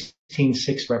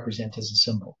 16:6 represent as a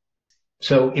symbol?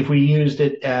 So if we used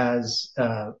it as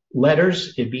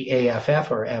letters, it'd be AFF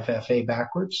or FFA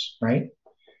backwards, right?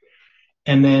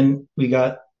 And then we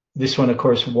got this one, of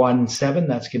course, 1:7.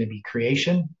 That's going to be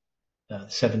creation,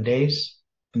 7 days.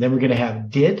 And then we're going to have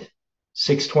did,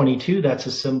 6:22. That's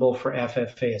a symbol for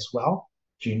FFA as well,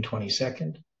 June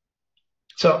 22nd.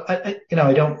 So I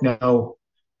don't know,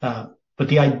 but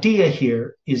the idea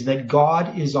here is that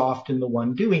God is often the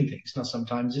one doing things. Now,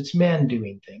 sometimes it's men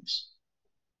doing things,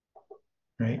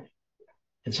 right?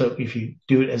 And so if you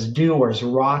do it as do or as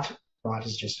wrought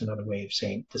is just another way of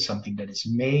saying to something that is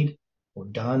made or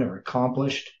done or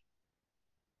accomplished,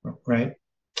 right?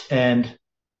 And,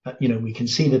 we can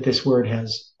see that this word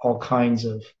has all kinds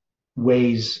of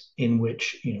ways in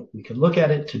which, we can look at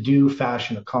it: to do,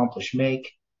 fashion, accomplish,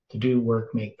 make, to do,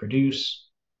 work, make, produce,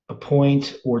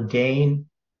 appoint, ordain,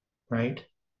 right?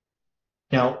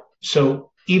 Now,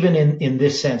 so even in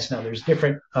this sense, now there's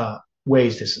different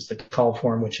ways. This is the call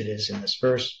form, which it is in this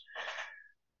verse.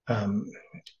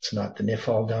 It's not the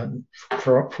nifal done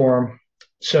form.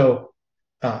 So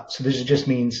this just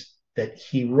means that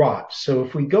he wrought. So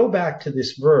if we go back to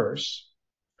this verse,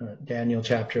 Daniel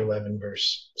chapter 11,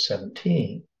 verse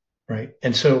 17, right?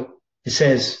 And so it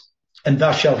says, and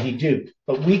thus shall he do.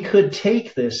 But we could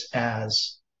take this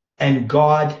as, and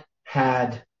God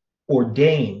had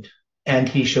ordained, and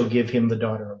he shall give him the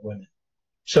daughter of women.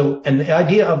 So, and the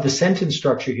idea of the sentence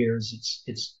structure here is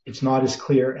it's not as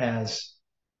clear as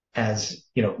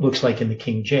looks like in the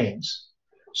King James.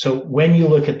 So when you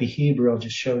look at the Hebrew, I'll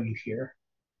just show you here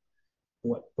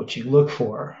what you look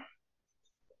for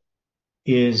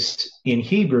is in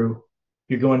Hebrew,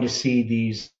 you're going to see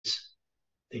these,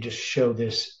 they just show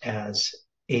this as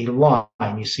a line.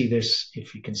 You see this,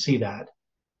 if you can see that.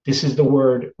 This is the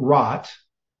word rot,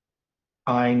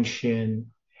 ein, shin,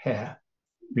 he,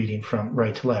 reading from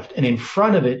right to left. And in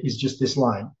front of it is just this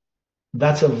line.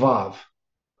 That's a vav.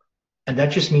 And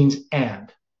that just means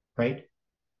and, right?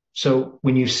 So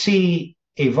when you see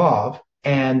a vav,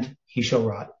 and he shall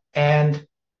rot, and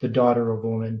the daughter of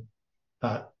woman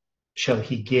shall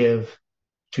he give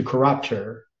to corrupt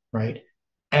her, right?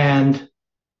 And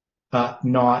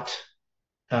not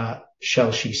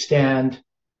shall she stand,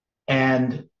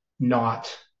 and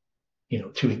not,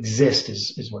 to exist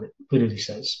is what it literally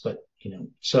says. But,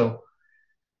 so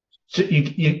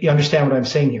you understand what I'm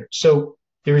saying here. So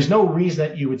there is no reason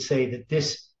that you would say that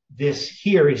this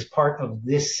here is part of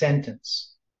this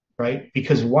sentence, right?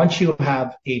 Because once you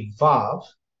have a vav,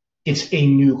 it's a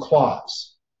new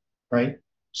clause, right?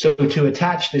 So to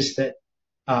attach this that,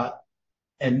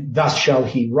 and thus shall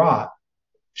he rot,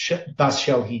 thus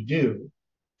shall he do,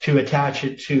 to attach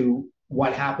it to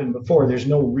what happened before, there's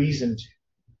no reason to.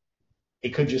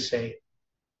 It could just say,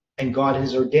 and God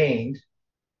has ordained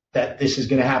that this is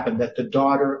going to happen, that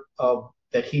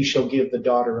that he shall give the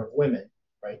daughter of women,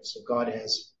 right? So God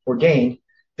has ordained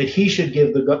that he should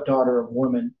give the daughter of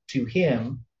woman to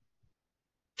him,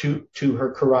 to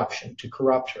her corruption, to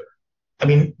corrupt her. I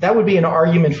mean, that would be an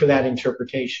argument for that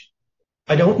interpretation.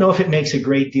 I don't know if it makes a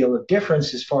great deal of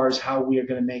difference as far as how we are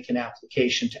going to make an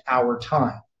application to our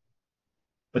time.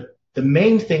 But the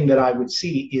main thing that I would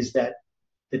see is that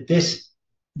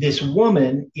this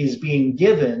woman is being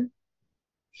given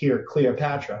here,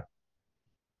 Cleopatra,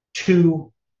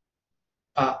 to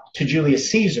Julius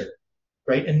Caesar,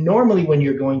 right? And normally when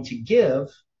you're going to give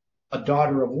a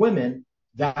daughter of women,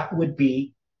 that would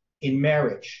be in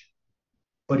marriage.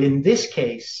 But in this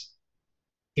case,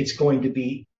 it's going to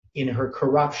be in her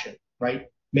corruption, right?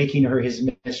 Making her his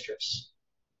mistress.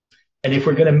 And if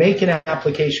we're going to make an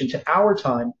application to our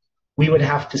time, we would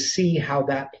have to see how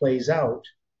that plays out,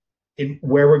 in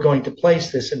where we're going to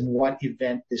place this and what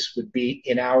event this would be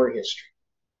in our history.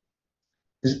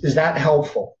 Is that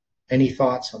helpful? Any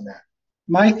thoughts on that?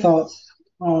 My thoughts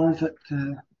are that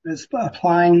it's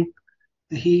applying,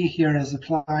 the he here is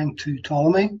applying to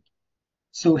Ptolemy.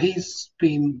 So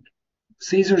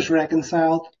Caesar's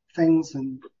reconciled things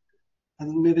and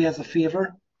maybe as a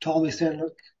favor, Ptolemy said,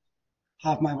 look,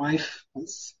 have my wife.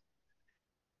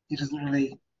 He doesn't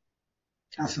really,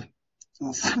 that's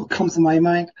what comes to my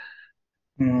mind.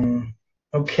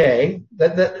 Okay.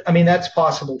 I mean, that's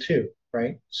possible too,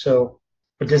 right? So,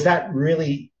 but does that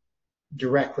really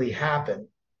directly happen?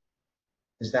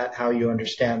 Is that how you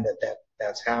understand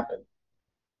that's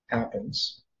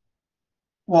happens?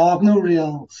 Well, I've no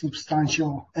real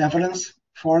substantial evidence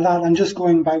for that. I'm just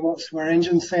going by what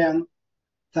Swearengen's saying,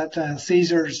 that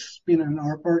Caesar's been an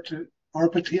arbiter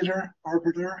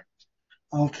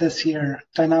of this here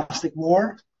dynastic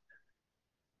war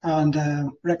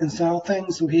and reconciled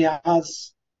things. So he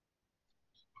has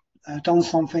done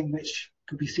something which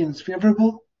could be seen as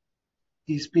favourable.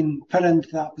 He's been put into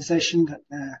that position that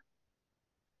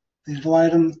they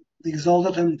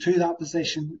exalted him to that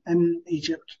position in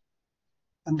Egypt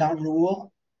and that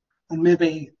role. And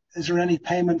maybe, is there any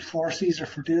payment for Caesar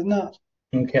for doing that?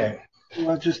 Okay.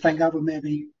 Well, I just think that would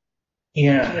maybe.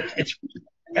 Yeah.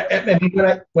 I mean,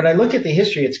 when I look at the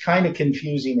history, it's kind of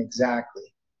confusing exactly.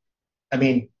 I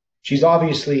mean, she's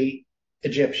obviously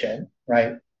Egyptian,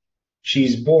 right?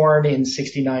 She's born in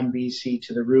 69 BC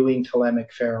to the ruling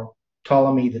Ptolemaic pharaoh,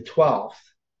 Ptolemy the 12th.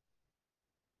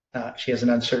 She has an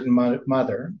uncertain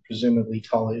mother, presumably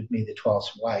Ptolemy the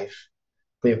 12th's wife,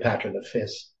 Cleopatra the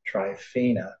 5th,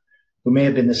 Tryphena, who may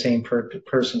have been the same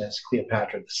person as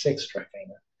Cleopatra the 6th,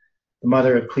 Tryphena, the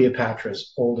mother of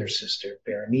Cleopatra's older sister,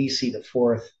 Berenice the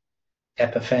 4th,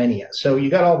 Epiphania. So you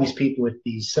got all these people with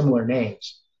these similar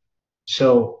names.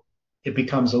 So it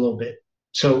becomes a little bit.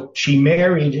 So she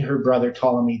married her brother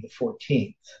Ptolemy the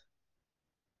 14th,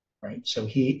 right? So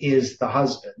he is the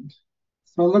husband.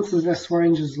 So it looks as if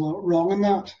Swearingen is wrong in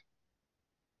that,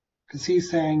 because he's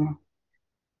saying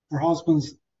her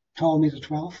husband's Ptolemy the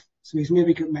 12th, so he's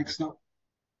maybe got mixed up.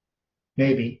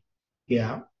 Maybe,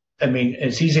 yeah. I mean,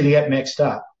 it's easy to get mixed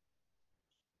up.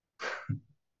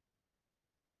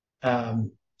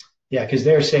 Yeah, because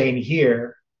they're saying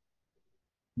here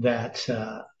that,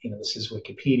 this is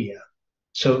Wikipedia.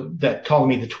 So that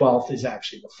Ptolemy the 12th is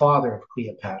actually the father of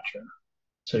Cleopatra.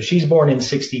 So she's born in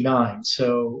 69.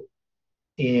 So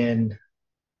in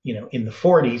the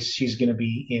 40s, she's going to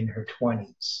be in her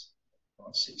 20s.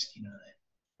 69,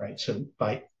 right? So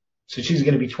she's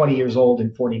going to be 20 years old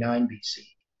in 49 BC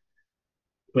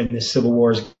when this civil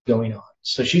war is going on.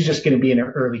 So she's just going to be in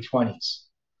her early 20s.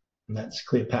 And that's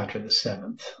Cleopatra the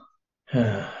 7th.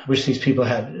 Wish these people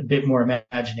had a bit more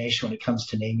imagination when it comes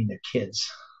to naming their kids.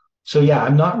 So yeah,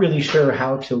 I'm not really sure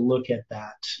how to look at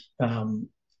that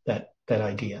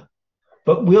idea,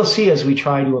 but we'll see as we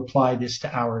try to apply this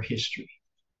to our history,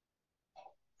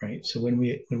 right? So when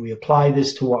we apply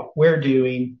this to what we're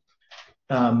doing,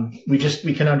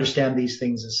 we can understand these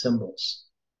things as symbols.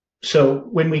 So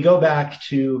when we go back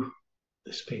to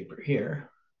this paper here,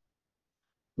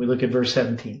 we look at verse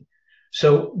 17.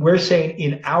 So we're saying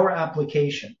in our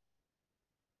application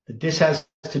that this has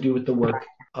to do with the work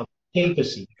of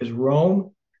papacy, because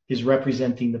Rome is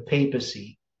representing the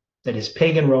papacy. That is,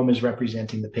 pagan Rome is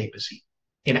representing the papacy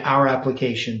in our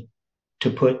application to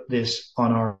put this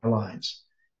on our lives.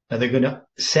 Now they're going to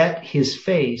set his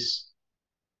face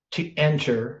to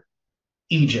enter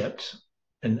Egypt.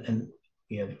 And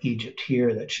we have Egypt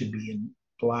here. That should be in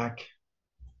black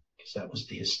because that was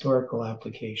the historical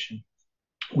application,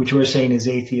 which we're saying is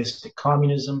atheistic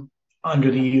communism under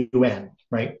the UN,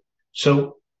 right?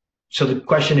 So the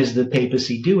question is, the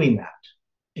papacy doing that?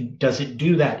 And does it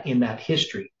do that in that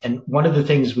history? And one of the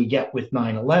things we get with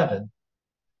 9/11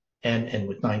 and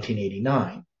with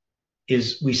 1989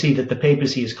 is we see that the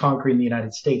papacy is conquering the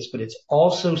United States, but it's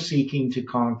also seeking to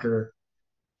conquer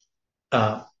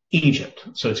Egypt.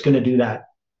 So it's going to do that.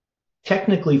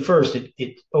 Technically, first,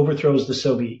 it overthrows the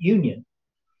Soviet Union.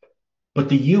 But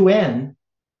the UN,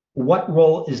 what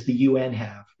role does the UN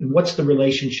have? And what's the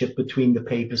relationship between the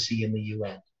papacy and the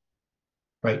UN?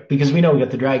 Right? Because we know we got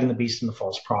the dragon, the beast, and the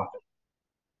false prophet.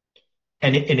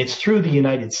 And it's through the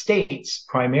United States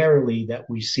primarily that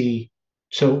we see.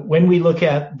 So when we look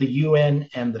at the UN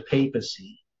and the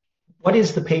papacy, what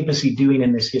is the papacy doing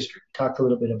in this history? We talked a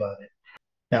little bit about it.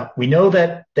 Now, we know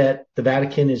that the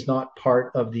Vatican is not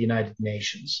part of the United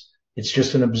Nations. It's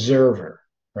just an observer,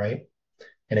 right?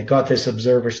 And it got this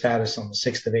observer status on the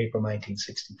 6th of April,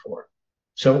 1964.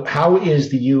 So how is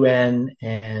the UN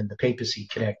and the papacy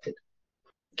connected?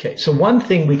 Okay, so one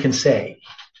thing we can say,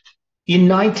 in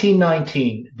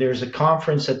 1919, there's a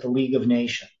conference at the League of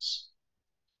Nations,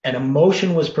 and a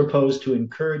motion was proposed to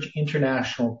encourage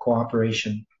international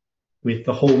cooperation with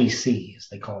the Holy See, as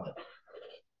they call it.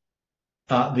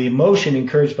 The motion,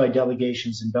 encouraged by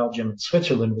delegations in Belgium and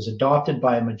Switzerland, was adopted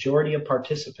by a majority of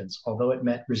participants, although it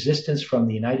met resistance from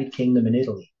the United Kingdom and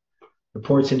Italy.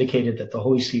 Reports indicated that the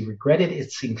Holy See regretted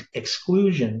its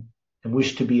exclusion and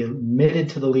wished to be admitted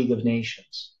to the League of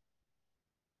Nations.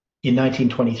 In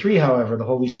 1923, however, the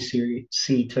Holy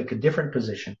See took a different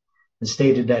position and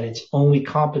stated that its only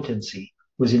competency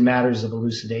was in matters of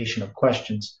elucidation of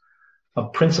questions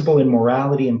of principle in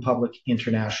morality and public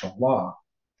international law.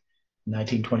 In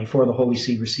 1924, the Holy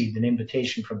See received an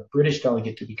invitation from the British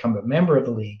delegate to become a member of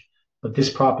the League, but this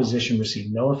proposition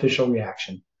received no official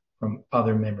reaction from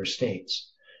other member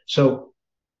states. So,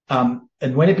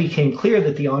 and when it became clear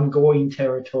that the ongoing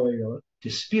territorial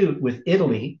dispute with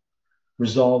Italy,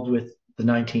 resolved with the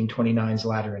 1929's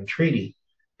Lateran Treaty,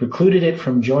 precluded it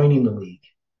from joining the League.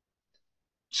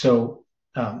 So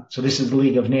this is the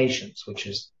League of Nations, which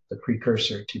is the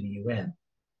precursor to the UN.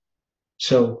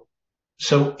 So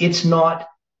it's not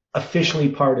officially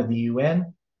part of the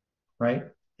UN, right?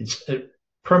 It's a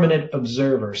permanent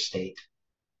observer state,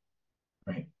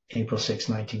 right? April 6,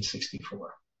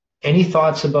 1964. Any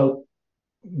thoughts about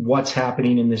what's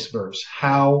happening in this verse?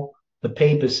 How the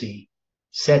papacy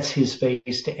sets his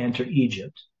face to enter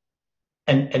Egypt.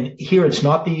 And here it's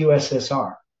not the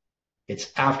USSR.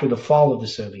 It's after the fall of the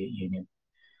Soviet Union.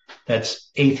 That's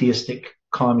atheistic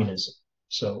communism.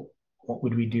 So what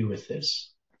would we do with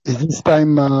this? Is this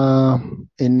time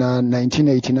in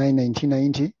 1989,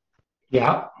 1990?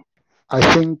 Yeah.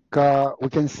 I think we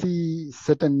can see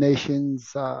certain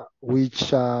nations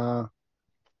which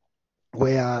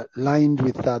were aligned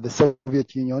with the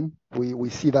Soviet Union. We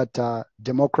see that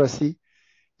democracy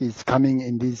is coming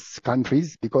in these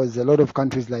countries, because a lot of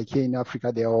countries like here in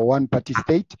Africa, they are one-party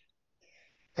state.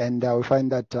 And we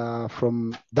find that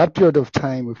from that period of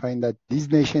time, we find that these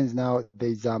nations now,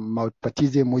 there's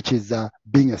multipartyism which is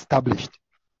being established.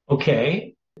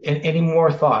 Okay. Any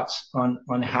more thoughts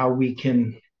on how we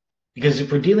can, because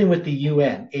if we're dealing with the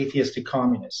UN, atheistic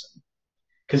communism,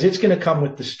 because it's going to come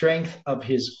with the strength of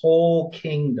his whole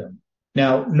kingdom.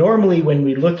 Now, normally when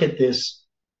we look at this,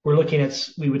 we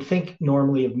would think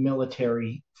normally of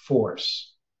military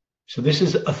force. So this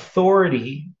is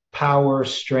authority, power,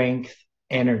 strength,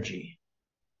 energy.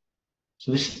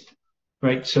 So this,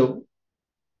 right? So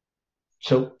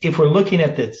if we're looking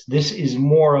at this is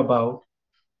more about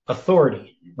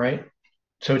authority, right?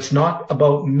 So it's not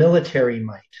about military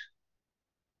might.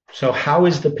 So how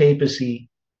is the papacy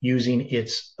using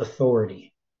its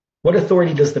authority? What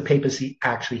authority does the papacy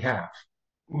actually have?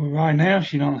 Well, right now,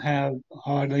 she don't have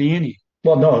hardly any.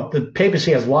 Well, no, the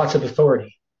papacy has lots of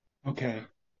authority. Okay.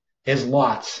 Has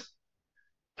lots.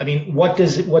 I mean, what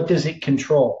does it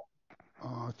control?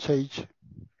 Church.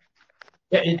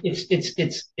 Yeah,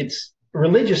 it's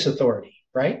religious authority,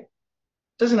 right? It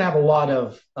doesn't have a lot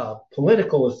of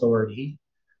political authority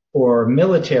or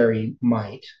military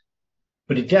might,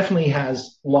 but it definitely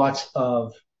has lots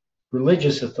of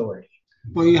religious authority.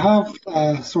 Well, you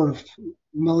have sort of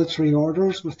military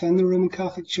orders within the Roman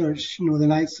Catholic Church, you know, the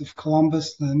Knights of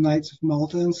Columbus, the Knights of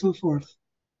Malta, and so forth.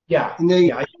 Yeah. And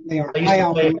they I are used high to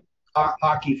up. play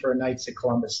hockey for a Knights of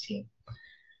Columbus team.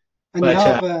 And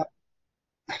But,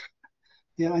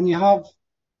 you have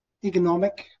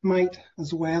economic might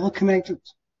as well connected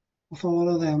with a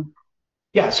lot of them.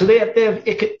 yeah, so they have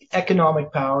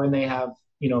economic power and they have,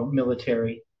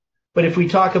 military. But if we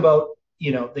talk about,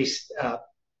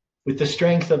 with the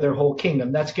strength of their whole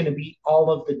kingdom, that's going to be all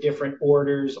of the different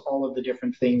orders, all of the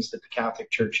different things that the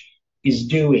Catholic Church is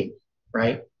doing,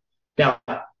 right? Now,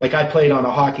 like I played on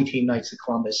a hockey team, Knights of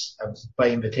Columbus, I was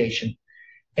by invitation,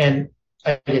 and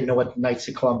I didn't know what the Knights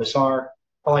of Columbus are.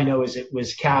 All I know is it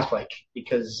was Catholic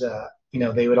because,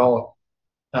 they would all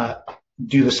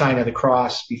do the sign of the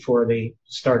cross before they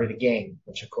started a game,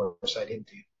 which of course I didn't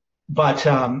do. But,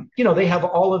 they have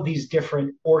all of these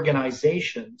different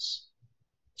organizations.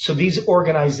 So these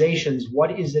organizations,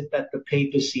 what is it that the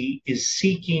papacy is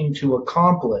seeking to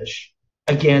accomplish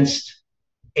against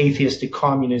atheistic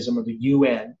communism or the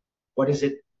UN? What is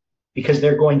it? Because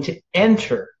they're going to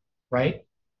enter, right?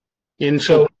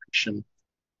 Infiltration.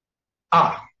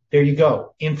 There you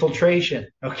go. Infiltration.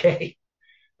 Okay.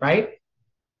 Right?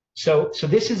 So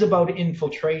this is about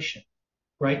infiltration,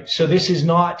 right? So this is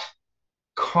not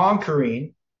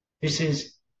conquering. This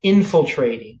is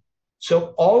infiltrating.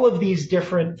 So all of these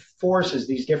different forces,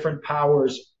 these different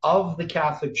powers of the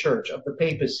Catholic Church, of the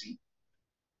papacy,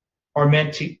 are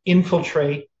meant to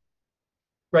infiltrate,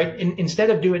 right?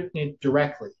 Instead of doing it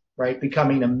directly, right?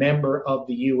 Becoming a member of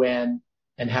the UN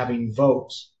and having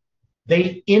votes,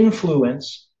 they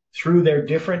influence through their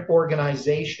different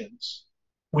organizations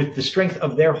with the strength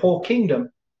of their whole kingdom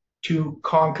to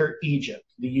conquer Egypt,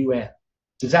 the UN.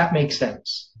 Does that make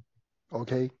sense?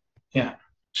 Okay. Yeah.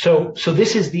 So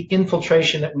this is the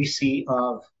infiltration that we see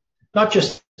of not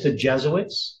just the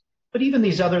Jesuits, but even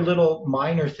these other little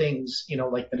minor things,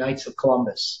 like the Knights of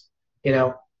Columbus.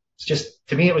 It's just,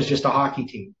 to me, it was just a hockey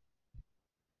team.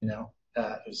 It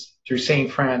was through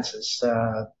St. Francis,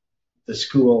 the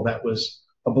school that was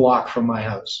a block from my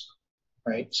house,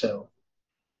 right? So,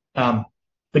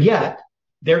 but yet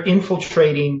they're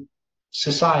infiltrating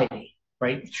society,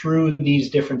 right, through these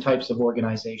different types of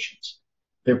organizations.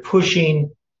 They're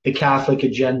pushing the Catholic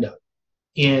agenda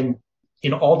in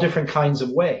all different kinds of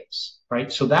ways,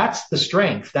 right? So that's the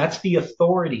strength. That's the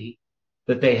authority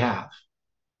that they have,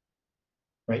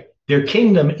 right? Their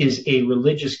kingdom is a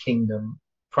religious kingdom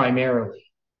primarily.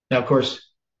 Now, of course,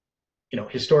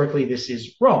 historically this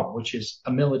is Rome, which is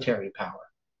a military power.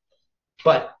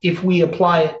 But if we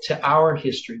apply it to our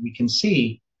history, we can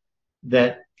see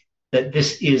that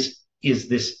this is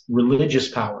this religious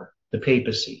power, the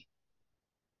papacy.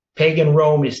 Pagan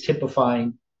Rome is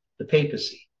typifying the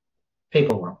papacy,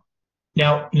 papal Rome.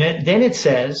 Now, then it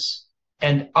says,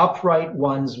 and upright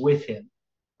ones with him,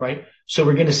 right? So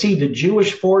we're going to see the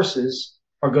Jewish forces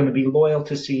are going to be loyal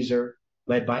to Caesar,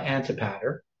 led by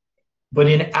Antipater. But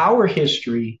in our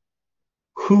history,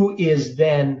 who is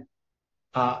then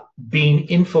being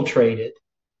infiltrated?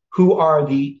 Who are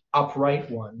the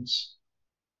upright ones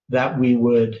that we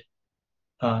would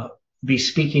be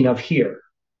speaking of here?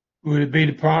 Would it be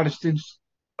the Protestants?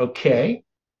 Okay.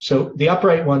 So the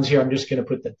upright ones here, I'm just going to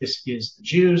put that this is the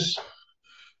Jews.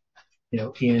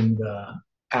 in the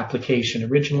application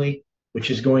originally,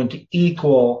 which is going to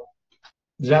equal.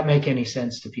 Does that make any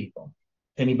sense to people?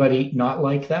 Anybody not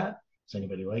like that? Does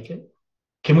anybody like it?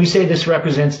 Can we say this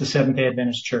represents the Seventh-day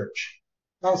Adventist Church?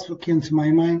 That's what came to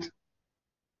my mind.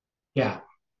 Yeah.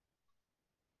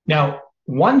 Now,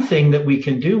 one thing that we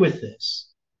can do with this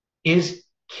is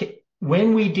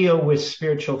when we deal with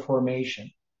spiritual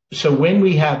formation. So when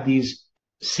we have these,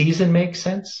 season makes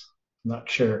sense? I'm not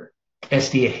sure.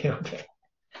 SDA, okay.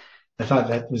 I thought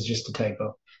that was just a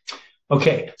typo.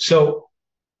 Okay, so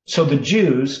the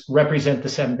Jews represent the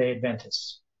Seventh-day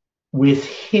Adventists. With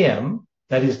him,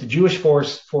 that is the Jewish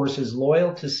forces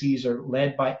loyal to Caesar,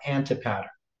 led by Antipater.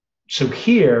 So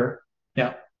here,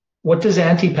 now, what does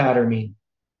Antipater mean?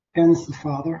 Hence the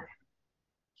Father.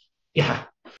 Yeah.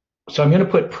 So I'm going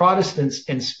to put Protestants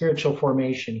in spiritual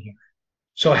formation here.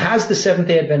 So has the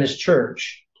Seventh-day Adventist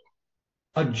Church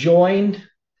adjoined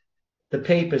the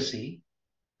papacy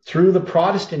through the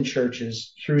Protestant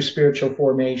churches through spiritual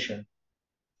formation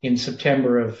in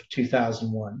September of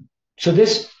 2001? So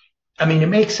this, I mean, it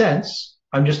makes sense.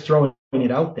 I'm just throwing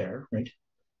it out there, right?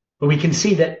 But we can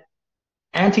see that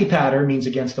Antipater means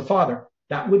against the Father.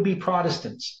 That would be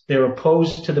Protestants. They're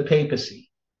opposed to the papacy.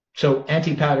 So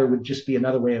Antipater would just be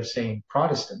another way of saying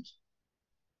Protestant.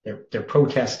 They're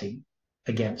protesting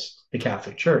against the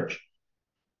Catholic Church.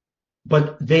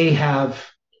 But they have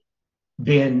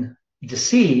been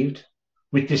deceived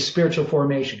with this spiritual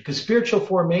formation, because spiritual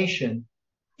formation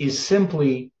is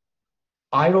simply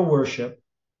idol worship,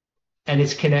 and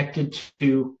it's connected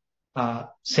to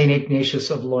St. Ignatius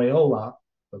of Loyola.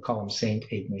 We'll call him St.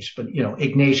 Ignatius, but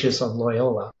Ignatius of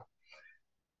Loyola,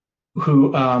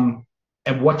 who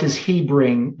and what does he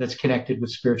bring that's connected with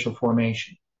spiritual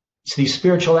formation? It's these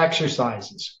spiritual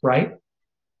exercises, right?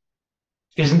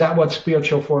 Isn't that what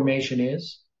spiritual formation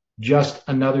is? Just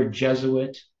another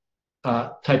Jesuit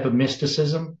type of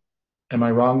mysticism? Am I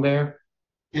wrong there?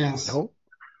 Yes. No.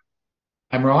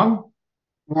 I'm wrong?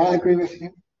 Well, I agree with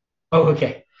you. Oh,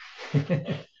 okay.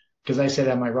 Because I said,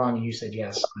 am I wrong? And you said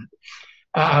yes.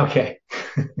 Okay.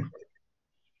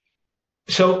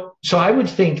 So I would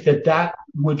think that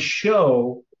would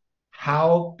show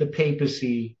how the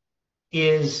papacy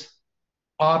is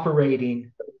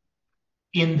operating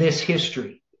in this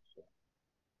history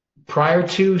prior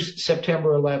to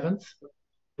September 11th,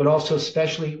 but also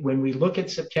especially when we look at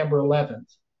September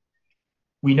 11th,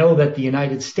 we know that the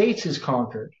United States is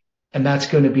conquered, and that's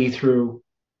going to be through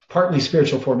partly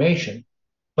spiritual formation,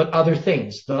 but other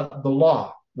things, the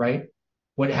law, right?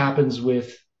 What happens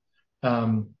with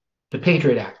the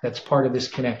Patriot Act, that's part of this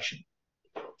connection.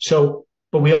 So,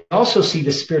 but we also see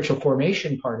the spiritual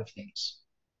formation part of things,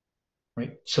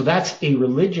 right? So that's a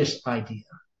religious idea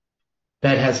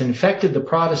that has infected the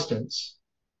Protestants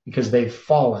because they've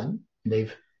fallen, they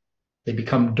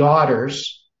become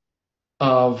daughters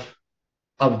of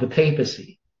the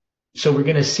papacy. So we're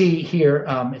going to see here,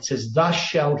 it says, thus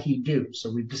shall he do.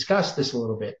 So we've discussed this a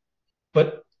little bit,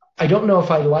 but I don't know if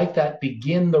I like that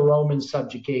begin the Roman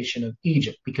subjugation of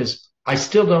Egypt, because I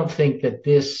still don't think that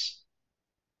this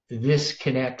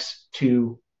connects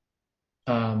to,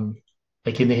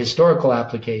 like in the historical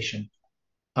application,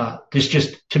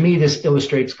 to me, this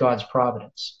illustrates God's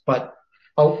providence, but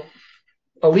I'll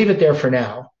leave it there for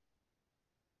now.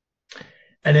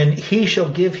 And then he shall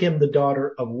give him the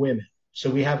daughter of women. So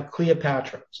we have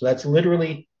Cleopatra. So that's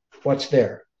literally what's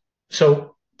there.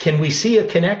 So can we see a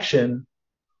connection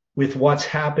with what's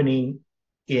happening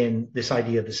in this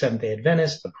idea of the Seventh-day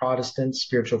Adventists, the Protestants,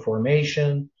 spiritual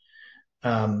formation,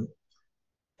 and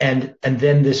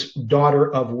then this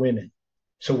daughter of women?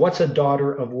 So what's a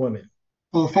daughter of women?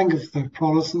 Well, think of the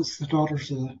Protestants, the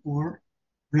daughters of the war,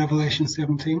 Revelation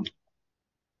 17.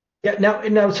 Yeah, now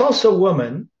it's also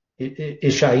woman,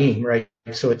 Ishaim, right?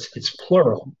 So it's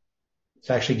plural. It's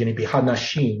actually going to be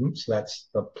Hanashim, so that's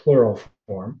the plural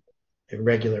form,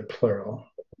 irregular plural.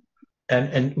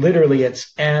 And literally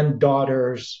it's and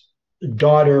daughters,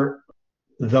 daughter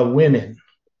the women,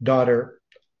 daughter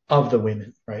of the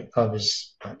women, right? Of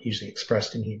is not usually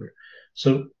expressed in Hebrew.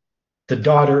 So the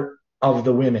daughter of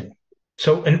the women.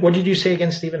 So, and what did you say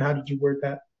again, Stephen? How did you word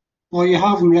that? Well, you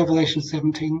have in Revelation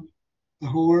 17, the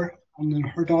whore and then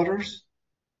her daughters.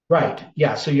 Right.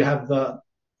 Yeah. So you have the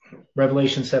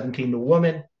Revelation 17, the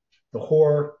woman, the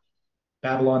whore,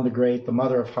 Babylon the Great, the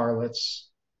mother of harlots,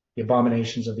 the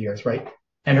abominations of the earth, right?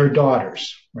 And her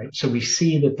daughters, right? So we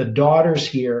see that the daughters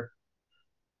here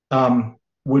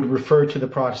would refer to the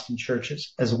Protestant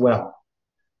churches as well.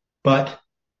 But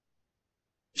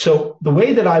so the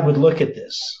way that I would look at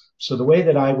this, so the way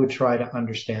that I would try to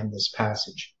understand this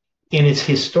passage in its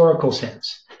historical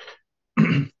sense,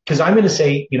 because I'm going to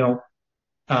say,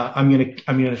 I'm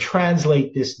gonna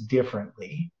translate this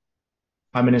differently.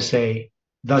 I'm gonna say,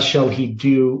 "Thus shall he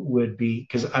do" would be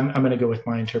because I'm gonna go with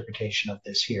my interpretation of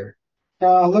this here.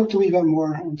 I looked a wee bit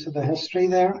more into the history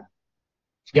there.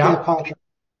 Yeah, Cleopatra.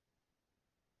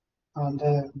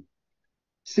 And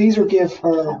Caesar gave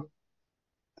her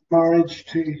marriage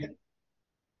to, I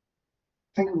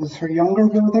think it was her younger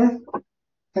brother. I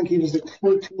think he was like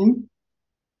 14,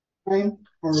 right?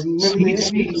 Or maybe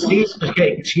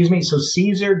Okay, excuse me. So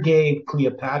Caesar gave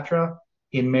Cleopatra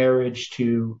in marriage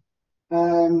to.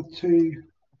 I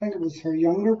think it was her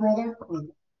younger brother.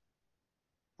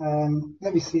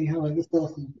 Let me see how I get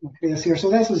off my place here.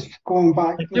 So this is going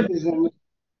back. This is an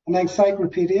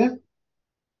encyclopedia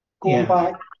going Yeah.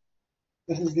 back.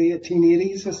 This is the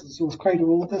 1880s. So it's quite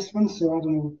old, this one. So I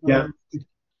don't know. Yeah.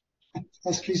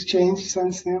 History's changed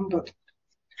since then, but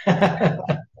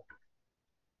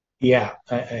Yeah,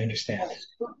 I understand.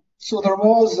 so there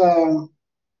was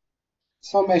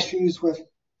some issues with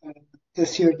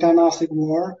this here dynastic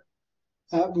war.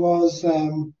 It was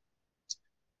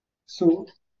so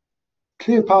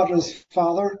Cleopatra's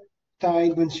father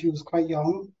died when she was quite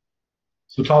young,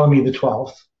 So Ptolemy the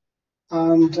 12th.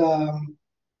 and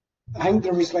I think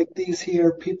there was like these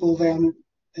here people then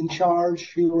in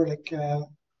charge who were like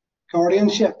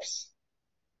guardianships.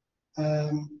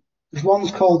 There's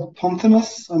one's called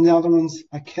Pontanus and the other one's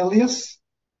Achilles,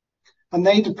 and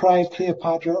they deprived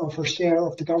Cleopatra of her share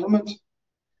of the government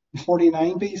in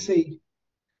 49 BC.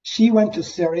 She went to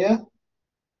Syria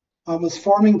and was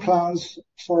forming plans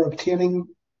for obtaining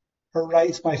her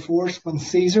rights by force when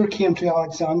Caesar came to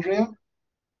Alexandria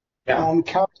and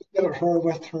captivated her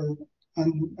with her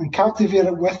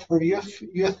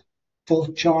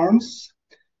youthful charms,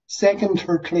 seconded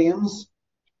her claims.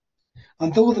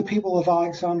 And though the people of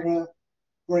Alexandria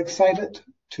were excited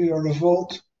to a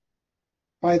revolt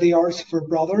by the arts of her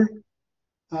brother,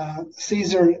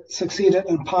 Caesar succeeded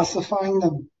in pacifying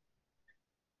them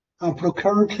and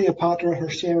procured Cleopatra her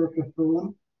share of the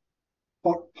throne.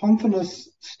 But Pontanus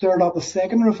stirred up a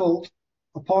second revolt,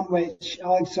 upon which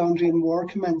Alexandrian war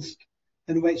commenced,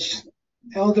 in which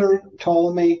elder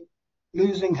Ptolemy,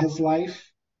 losing his life,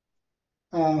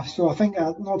 so I think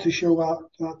I'm not too sure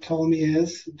what Ptolemy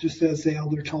is, it just says the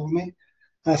elder Ptolemy.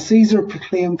 Caesar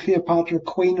proclaimed Cleopatra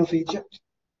Queen of Egypt,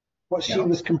 but she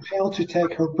was compelled to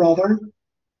take her brother,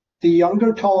 the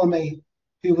younger Ptolemy,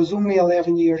 who was only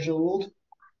 11 years old,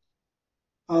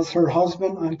 as her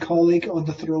husband and colleague on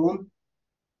the throne.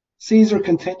 Caesar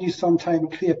continued some time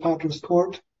at Cleopatra's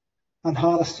court and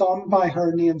had a son by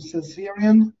her named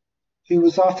Caesarion, who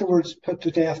was afterwards put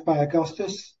to death by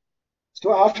Augustus.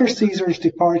 So after Caesar's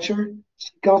departure,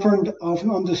 she governed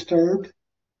undisturbed.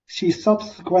 She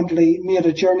subsequently made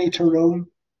a journey to Rome,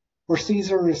 where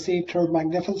Caesar received her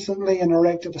magnificently and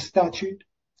erected a statue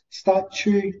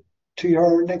to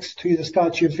her next to the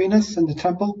statue of Venus in the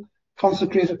temple,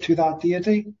 consecrated to that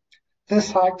deity.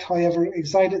 This act, however,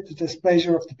 excited the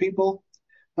displeasure of the people,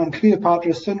 and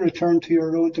Cleopatra soon returned to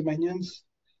her own dominions.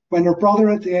 When her brother,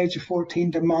 at the age of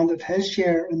 14, demanded his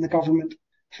share in the government,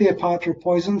 Cleopatra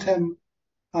poisoned him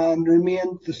and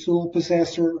remained the sole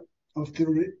possessor of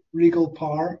the regal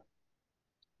power.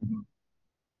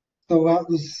 So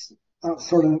that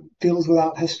sort of deals with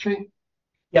that history.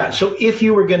 Yeah. So if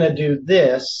you were going to do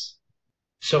this,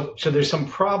 so there's some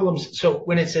problems. So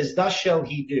when it says, "Thus shall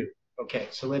he do," okay.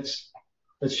 So let's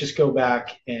just go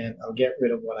back and I'll get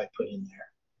rid of what I put in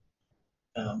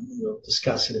there. We'll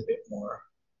discuss it a bit more.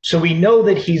 So we know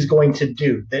that he's going to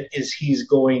do, that is, he's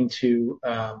going to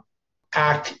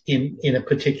act in a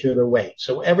particular way.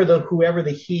 So whoever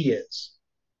the he is,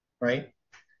 right?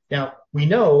 Now we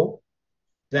know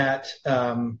that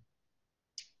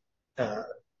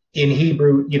in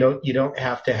Hebrew, you don't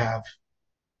have to have,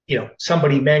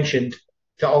 somebody mentioned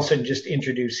to also just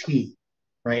introduce he,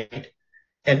 right?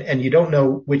 And you don't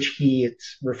know which he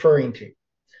it's referring to.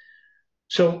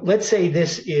 So let's say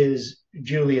this is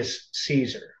Julius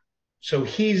Caesar. So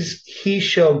he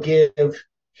shall give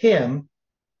him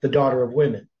the daughter of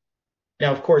women.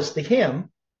 Now, of course, the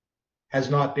him has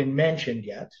not been mentioned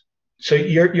yet. So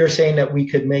you're saying that we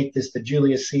could make this that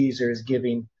Julius Caesar is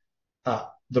giving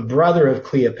the brother of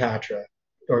Cleopatra,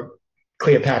 or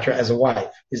Cleopatra as a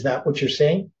wife. Is that what you're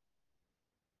saying?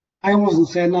 I wasn't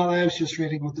saying that. I was just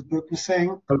reading what the book was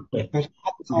saying. Okay. But I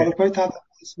hadn't thought about that.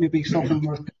 It's maybe something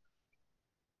worth.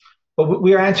 But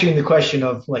we're answering the question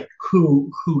of like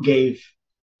who gave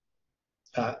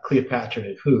Cleopatra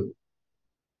to who,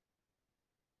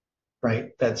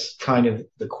 right? That's kind of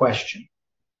the question.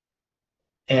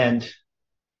 And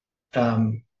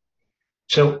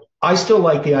so I still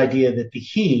like the idea that the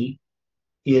he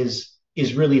is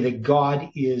is really that God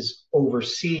is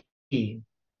overseeing,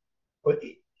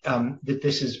 that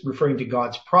this is referring to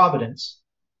God's providence,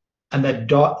 and that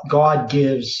God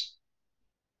gives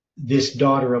this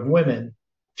daughter of women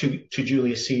to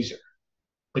Julius Caesar.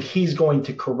 But he's going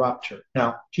to corrupt her.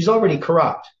 Now, she's already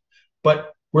corrupt,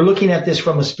 but we're looking at this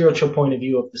from a spiritual point of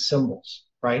view of the symbols,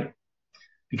 right?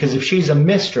 Because if she's a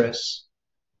mistress,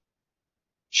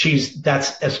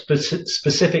 that's a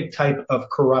specific type of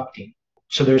corrupting.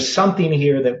 So there's something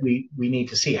here that we need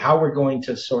to see. How we're going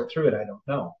to sort through it, I don't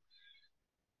know.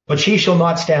 But she shall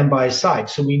not stand by his side.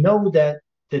 So we know that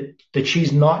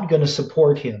she's not going to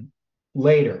support him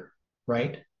later,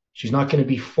 right? She's not going to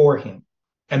be for him.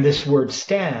 And this word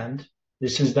stand,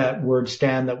 this is that word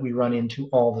stand that we run into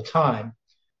all the time.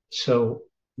 So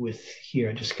with here,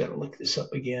 I just got to look this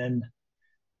up again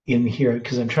in here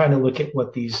because I'm trying to look at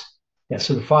what these,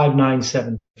 so the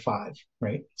 5975,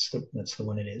 right? That's the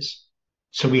one it is.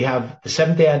 So we have the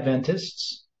Seventh-day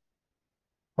Adventists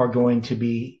are going to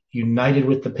be united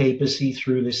with the papacy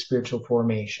through this spiritual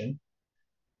formation.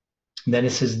 And then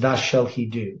it says, thus shall he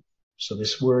do. So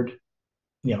this word,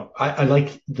 I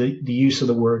like the use of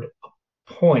the word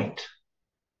point.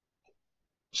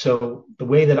 So the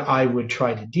way that I would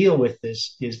try to deal with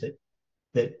this is that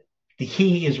the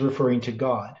he is referring to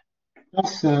God.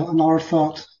 That's another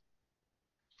thought.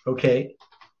 Okay.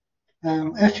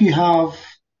 If you have,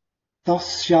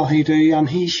 thus shall he do, and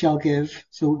he shall give.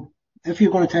 So if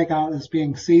you're going to take out as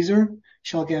being Caesar,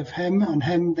 shall give him, and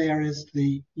him there is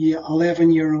the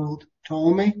 11-year-old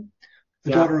Ptolemy,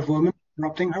 the daughter of woman,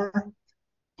 corrupting her.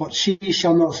 But she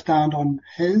shall not stand on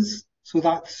his. So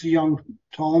that's young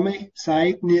Ptolemy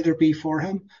side, neither be for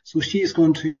him. So she is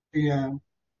going to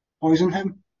poison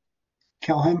him,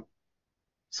 kill him.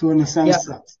 So in a sense,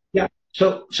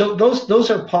 So those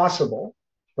are possible,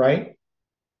 right?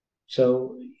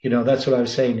 So that's what I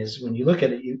was saying is when you look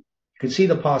at it, you can see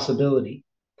the possibility,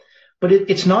 but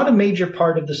it's not a major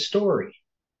part of the story,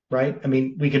 right? I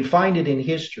mean, we can find it in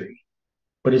history,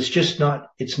 but it's just not.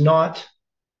 It's not.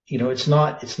 It's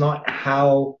not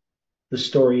how the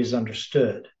story is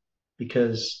understood,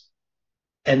 because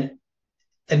and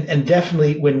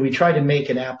definitely when we try to make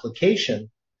an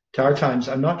application to our times,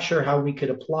 I'm not sure how we could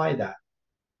apply that.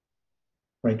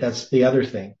 Right? That's the other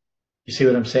thing. You see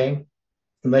what I'm saying?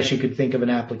 Unless you could think of an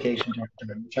application to our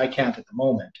time, which I can't at the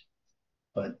moment.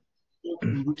 But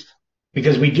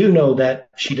because we do know that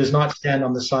she does not stand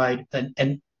on the side,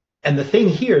 and the thing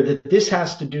here that this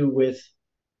has to do with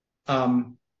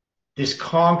this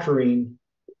conquering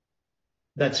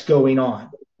that's going on,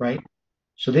 right?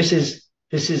 So this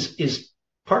is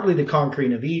partly the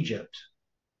conquering of Egypt,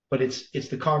 but it's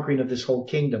the conquering of this whole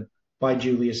kingdom by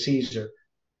Julius Caesar,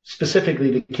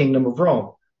 specifically the kingdom of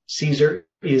Rome. Caesar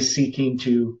is seeking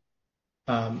to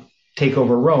take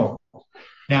over Rome.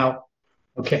 Now,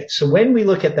 okay, so when we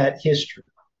look at that history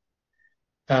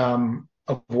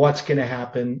of what's going to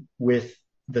happen with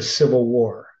the Civil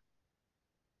War,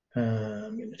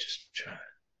 I'm going to just try.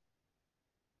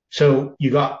 So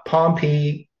you got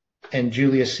Pompey and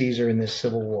Julius Caesar in this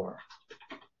civil war.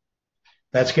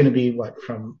 That's going to be what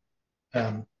from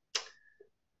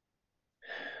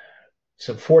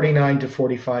so 49 to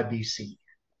 45 BC.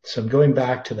 So I'm going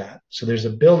back to that. So there's a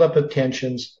buildup of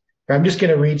tensions. I'm just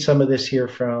going to read some of this here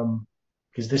from,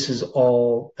 because this is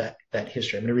all that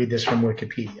history. I'm going to read this from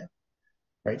Wikipedia.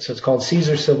 Right. So it's called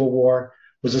Caesar's Civil War.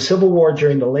 It was a civil war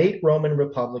during the late Roman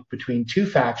Republic between two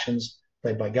factions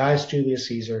led by Gaius Julius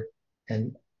Caesar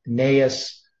and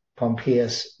Gnaeus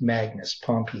Pompeius Magnus,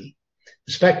 Pompey,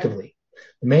 respectively.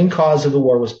 The main cause of the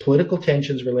war was political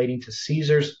tensions relating to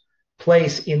Caesar's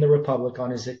place in the Republic on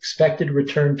his expected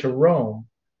return to Rome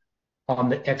on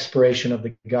the expiration of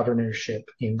the governorship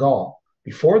in Gaul.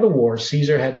 Before the war,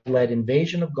 Caesar had led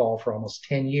invasion of Gaul for almost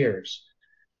 10 years.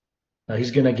 Now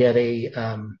he's going to get a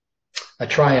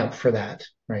triumph for that,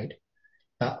 right?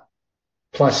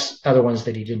 Plus other ones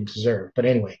that he didn't deserve. But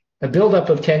anyway, a buildup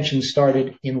of tension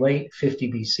started in late 50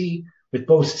 BC, with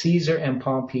both Caesar and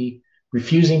Pompey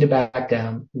refusing to back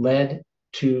down, led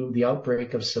to the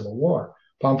outbreak of civil war.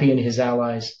 Pompey and his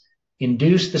allies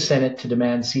induced the Senate to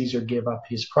demand Caesar give up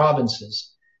his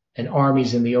provinces and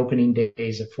armies in the opening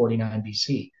days of 49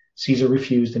 BC. Caesar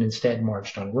refused and instead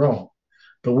marched on Rome.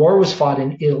 The war was fought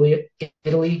in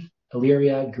Italy,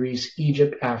 Illyria, Greece,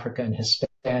 Egypt, Africa, and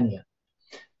Hispania.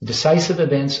 The decisive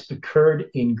events occurred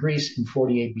in Greece in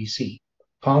 48 BC.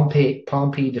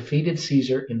 Pompey defeated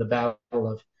Caesar in the Battle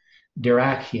of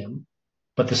Dyrrhachium,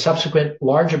 but the subsequent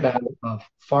larger battle of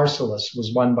Pharsalus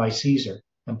was won by Caesar,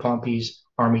 and Pompey's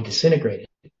army disintegrated.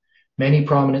 Many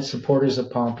prominent supporters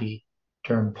of Pompey,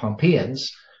 termed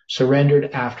Pompeians,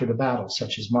 surrendered after the battle,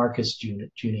 such as Marcus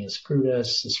Junius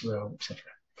Brutus, Cicero, etc.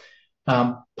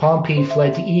 Pompey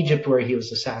fled to Egypt, where he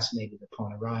was assassinated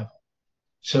upon arrival.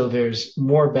 So there's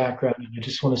more background, and I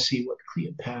just want to see what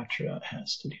Cleopatra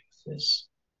has to do with this.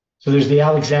 So there's the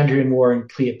Alexandrian War and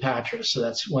Cleopatra, so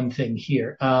that's one thing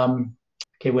here.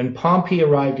 When Pompey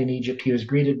arrived in Egypt, he was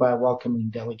greeted by a welcoming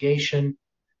delegation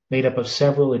made up of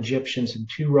several Egyptians and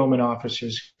 2 Roman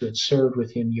officers who had served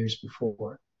with him years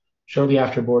before. Shortly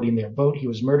after boarding their boat, he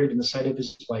was murdered in the sight of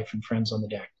his wife and friends on the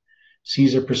deck.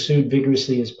 Caesar pursued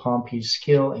vigorously as Pompey's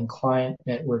skill and client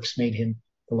networks made him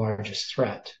the largest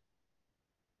threat.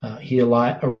 He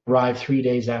arrived 3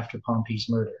 days after Pompey's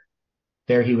murder.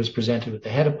 There he was presented with the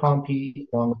head of Pompey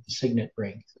along with the signet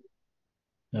ring.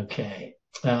 Okay.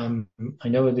 I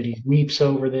know that he weeps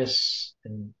over this,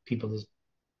 and people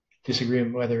disagree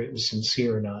on whether it was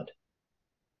sincere or not.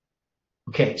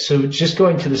 Okay, so just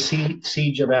going to the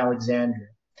siege of Alexandria.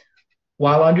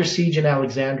 While under siege in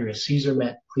Alexandria, Caesar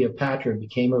met Cleopatra and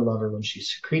became her lover when she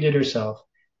secreted herself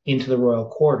into the royal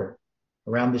quarter.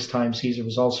 Around this time, Caesar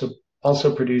was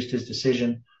also produced his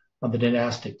decision on the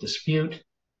dynastic dispute,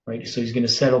 right? So he's going to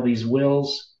settle these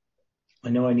wills.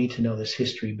 I know I need to know this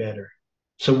history better.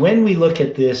 So when we look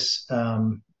at this,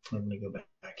 I'm going to go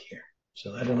back here.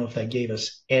 So I don't know if that gave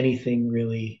us anything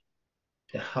really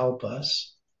to help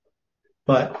us.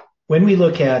 But when we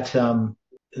look at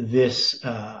this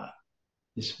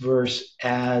verse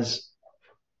as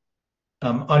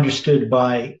understood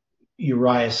by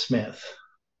Uriah Smith.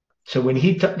 So when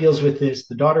he deals with this,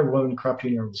 the daughter of woman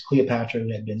corrupting her was Cleopatra,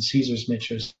 who had been Caesar's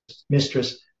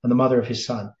mistress and the mother of his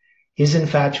son. His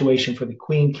infatuation for the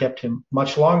queen kept him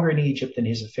much longer in Egypt than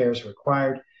his affairs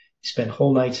required. He spent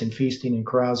whole nights in feasting and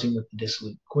carousing with the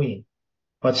dissolute queen.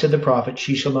 But said the prophet,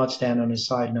 she shall not stand on his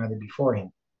side, neither before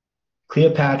him.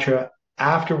 Cleopatra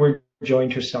afterward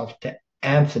joined herself to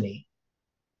Antony,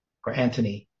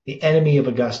 the enemy of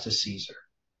Augustus Caesar,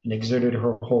 and exerted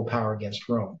her whole power against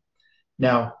Rome.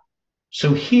 Now,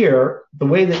 so here, the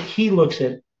way that he looks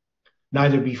at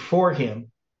neither before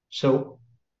him, so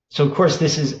of course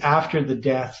this is after the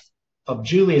death of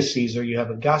Julius Caesar, you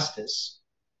have Augustus,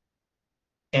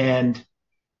 and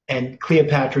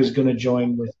Cleopatra is going to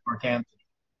join with Mark Antony,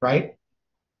 right?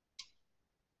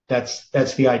 That's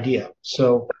the idea.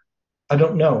 So I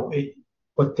don't know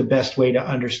what the best way to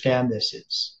understand this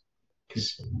is,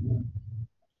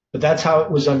 but that's how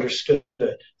it was understood.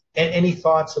 Any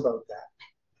thoughts about that?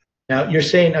 Now you're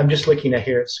saying, I'm just looking at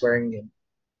here at Swearingen,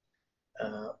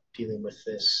 dealing with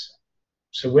this.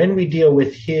 So when we deal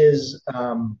with his,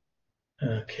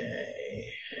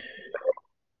 okay.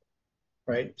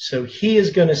 Right, so he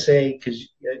is going to say, because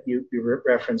you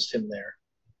referenced him there.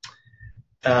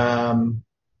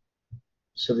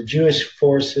 So the Jewish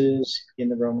forces in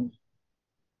the Roman,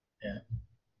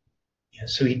 yeah.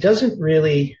 So he doesn't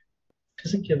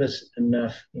give us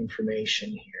enough information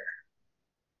here.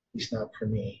 At least not for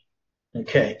me.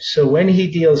 Okay, so when he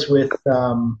deals with,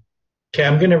 okay,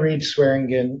 I'm going to read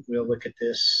Swearingen. We'll look at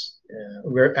this.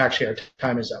 Our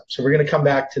time is up. So we're going to come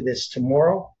back to this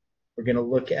tomorrow. We're going to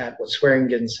look at what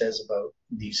Swearingen says about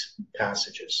these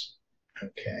passages.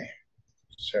 Okay.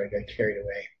 Sorry, I got carried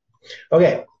away.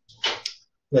 Okay.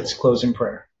 Let's close in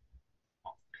prayer.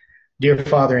 Dear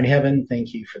Father in heaven,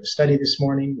 thank you for the study this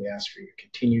morning. We ask for your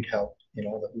continued help in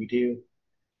all that we do,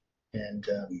 and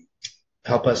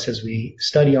help us as we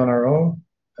study on our own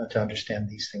to understand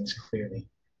these things clearly.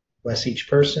 Bless each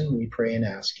person, we pray and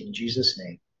ask in Jesus'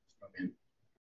 name.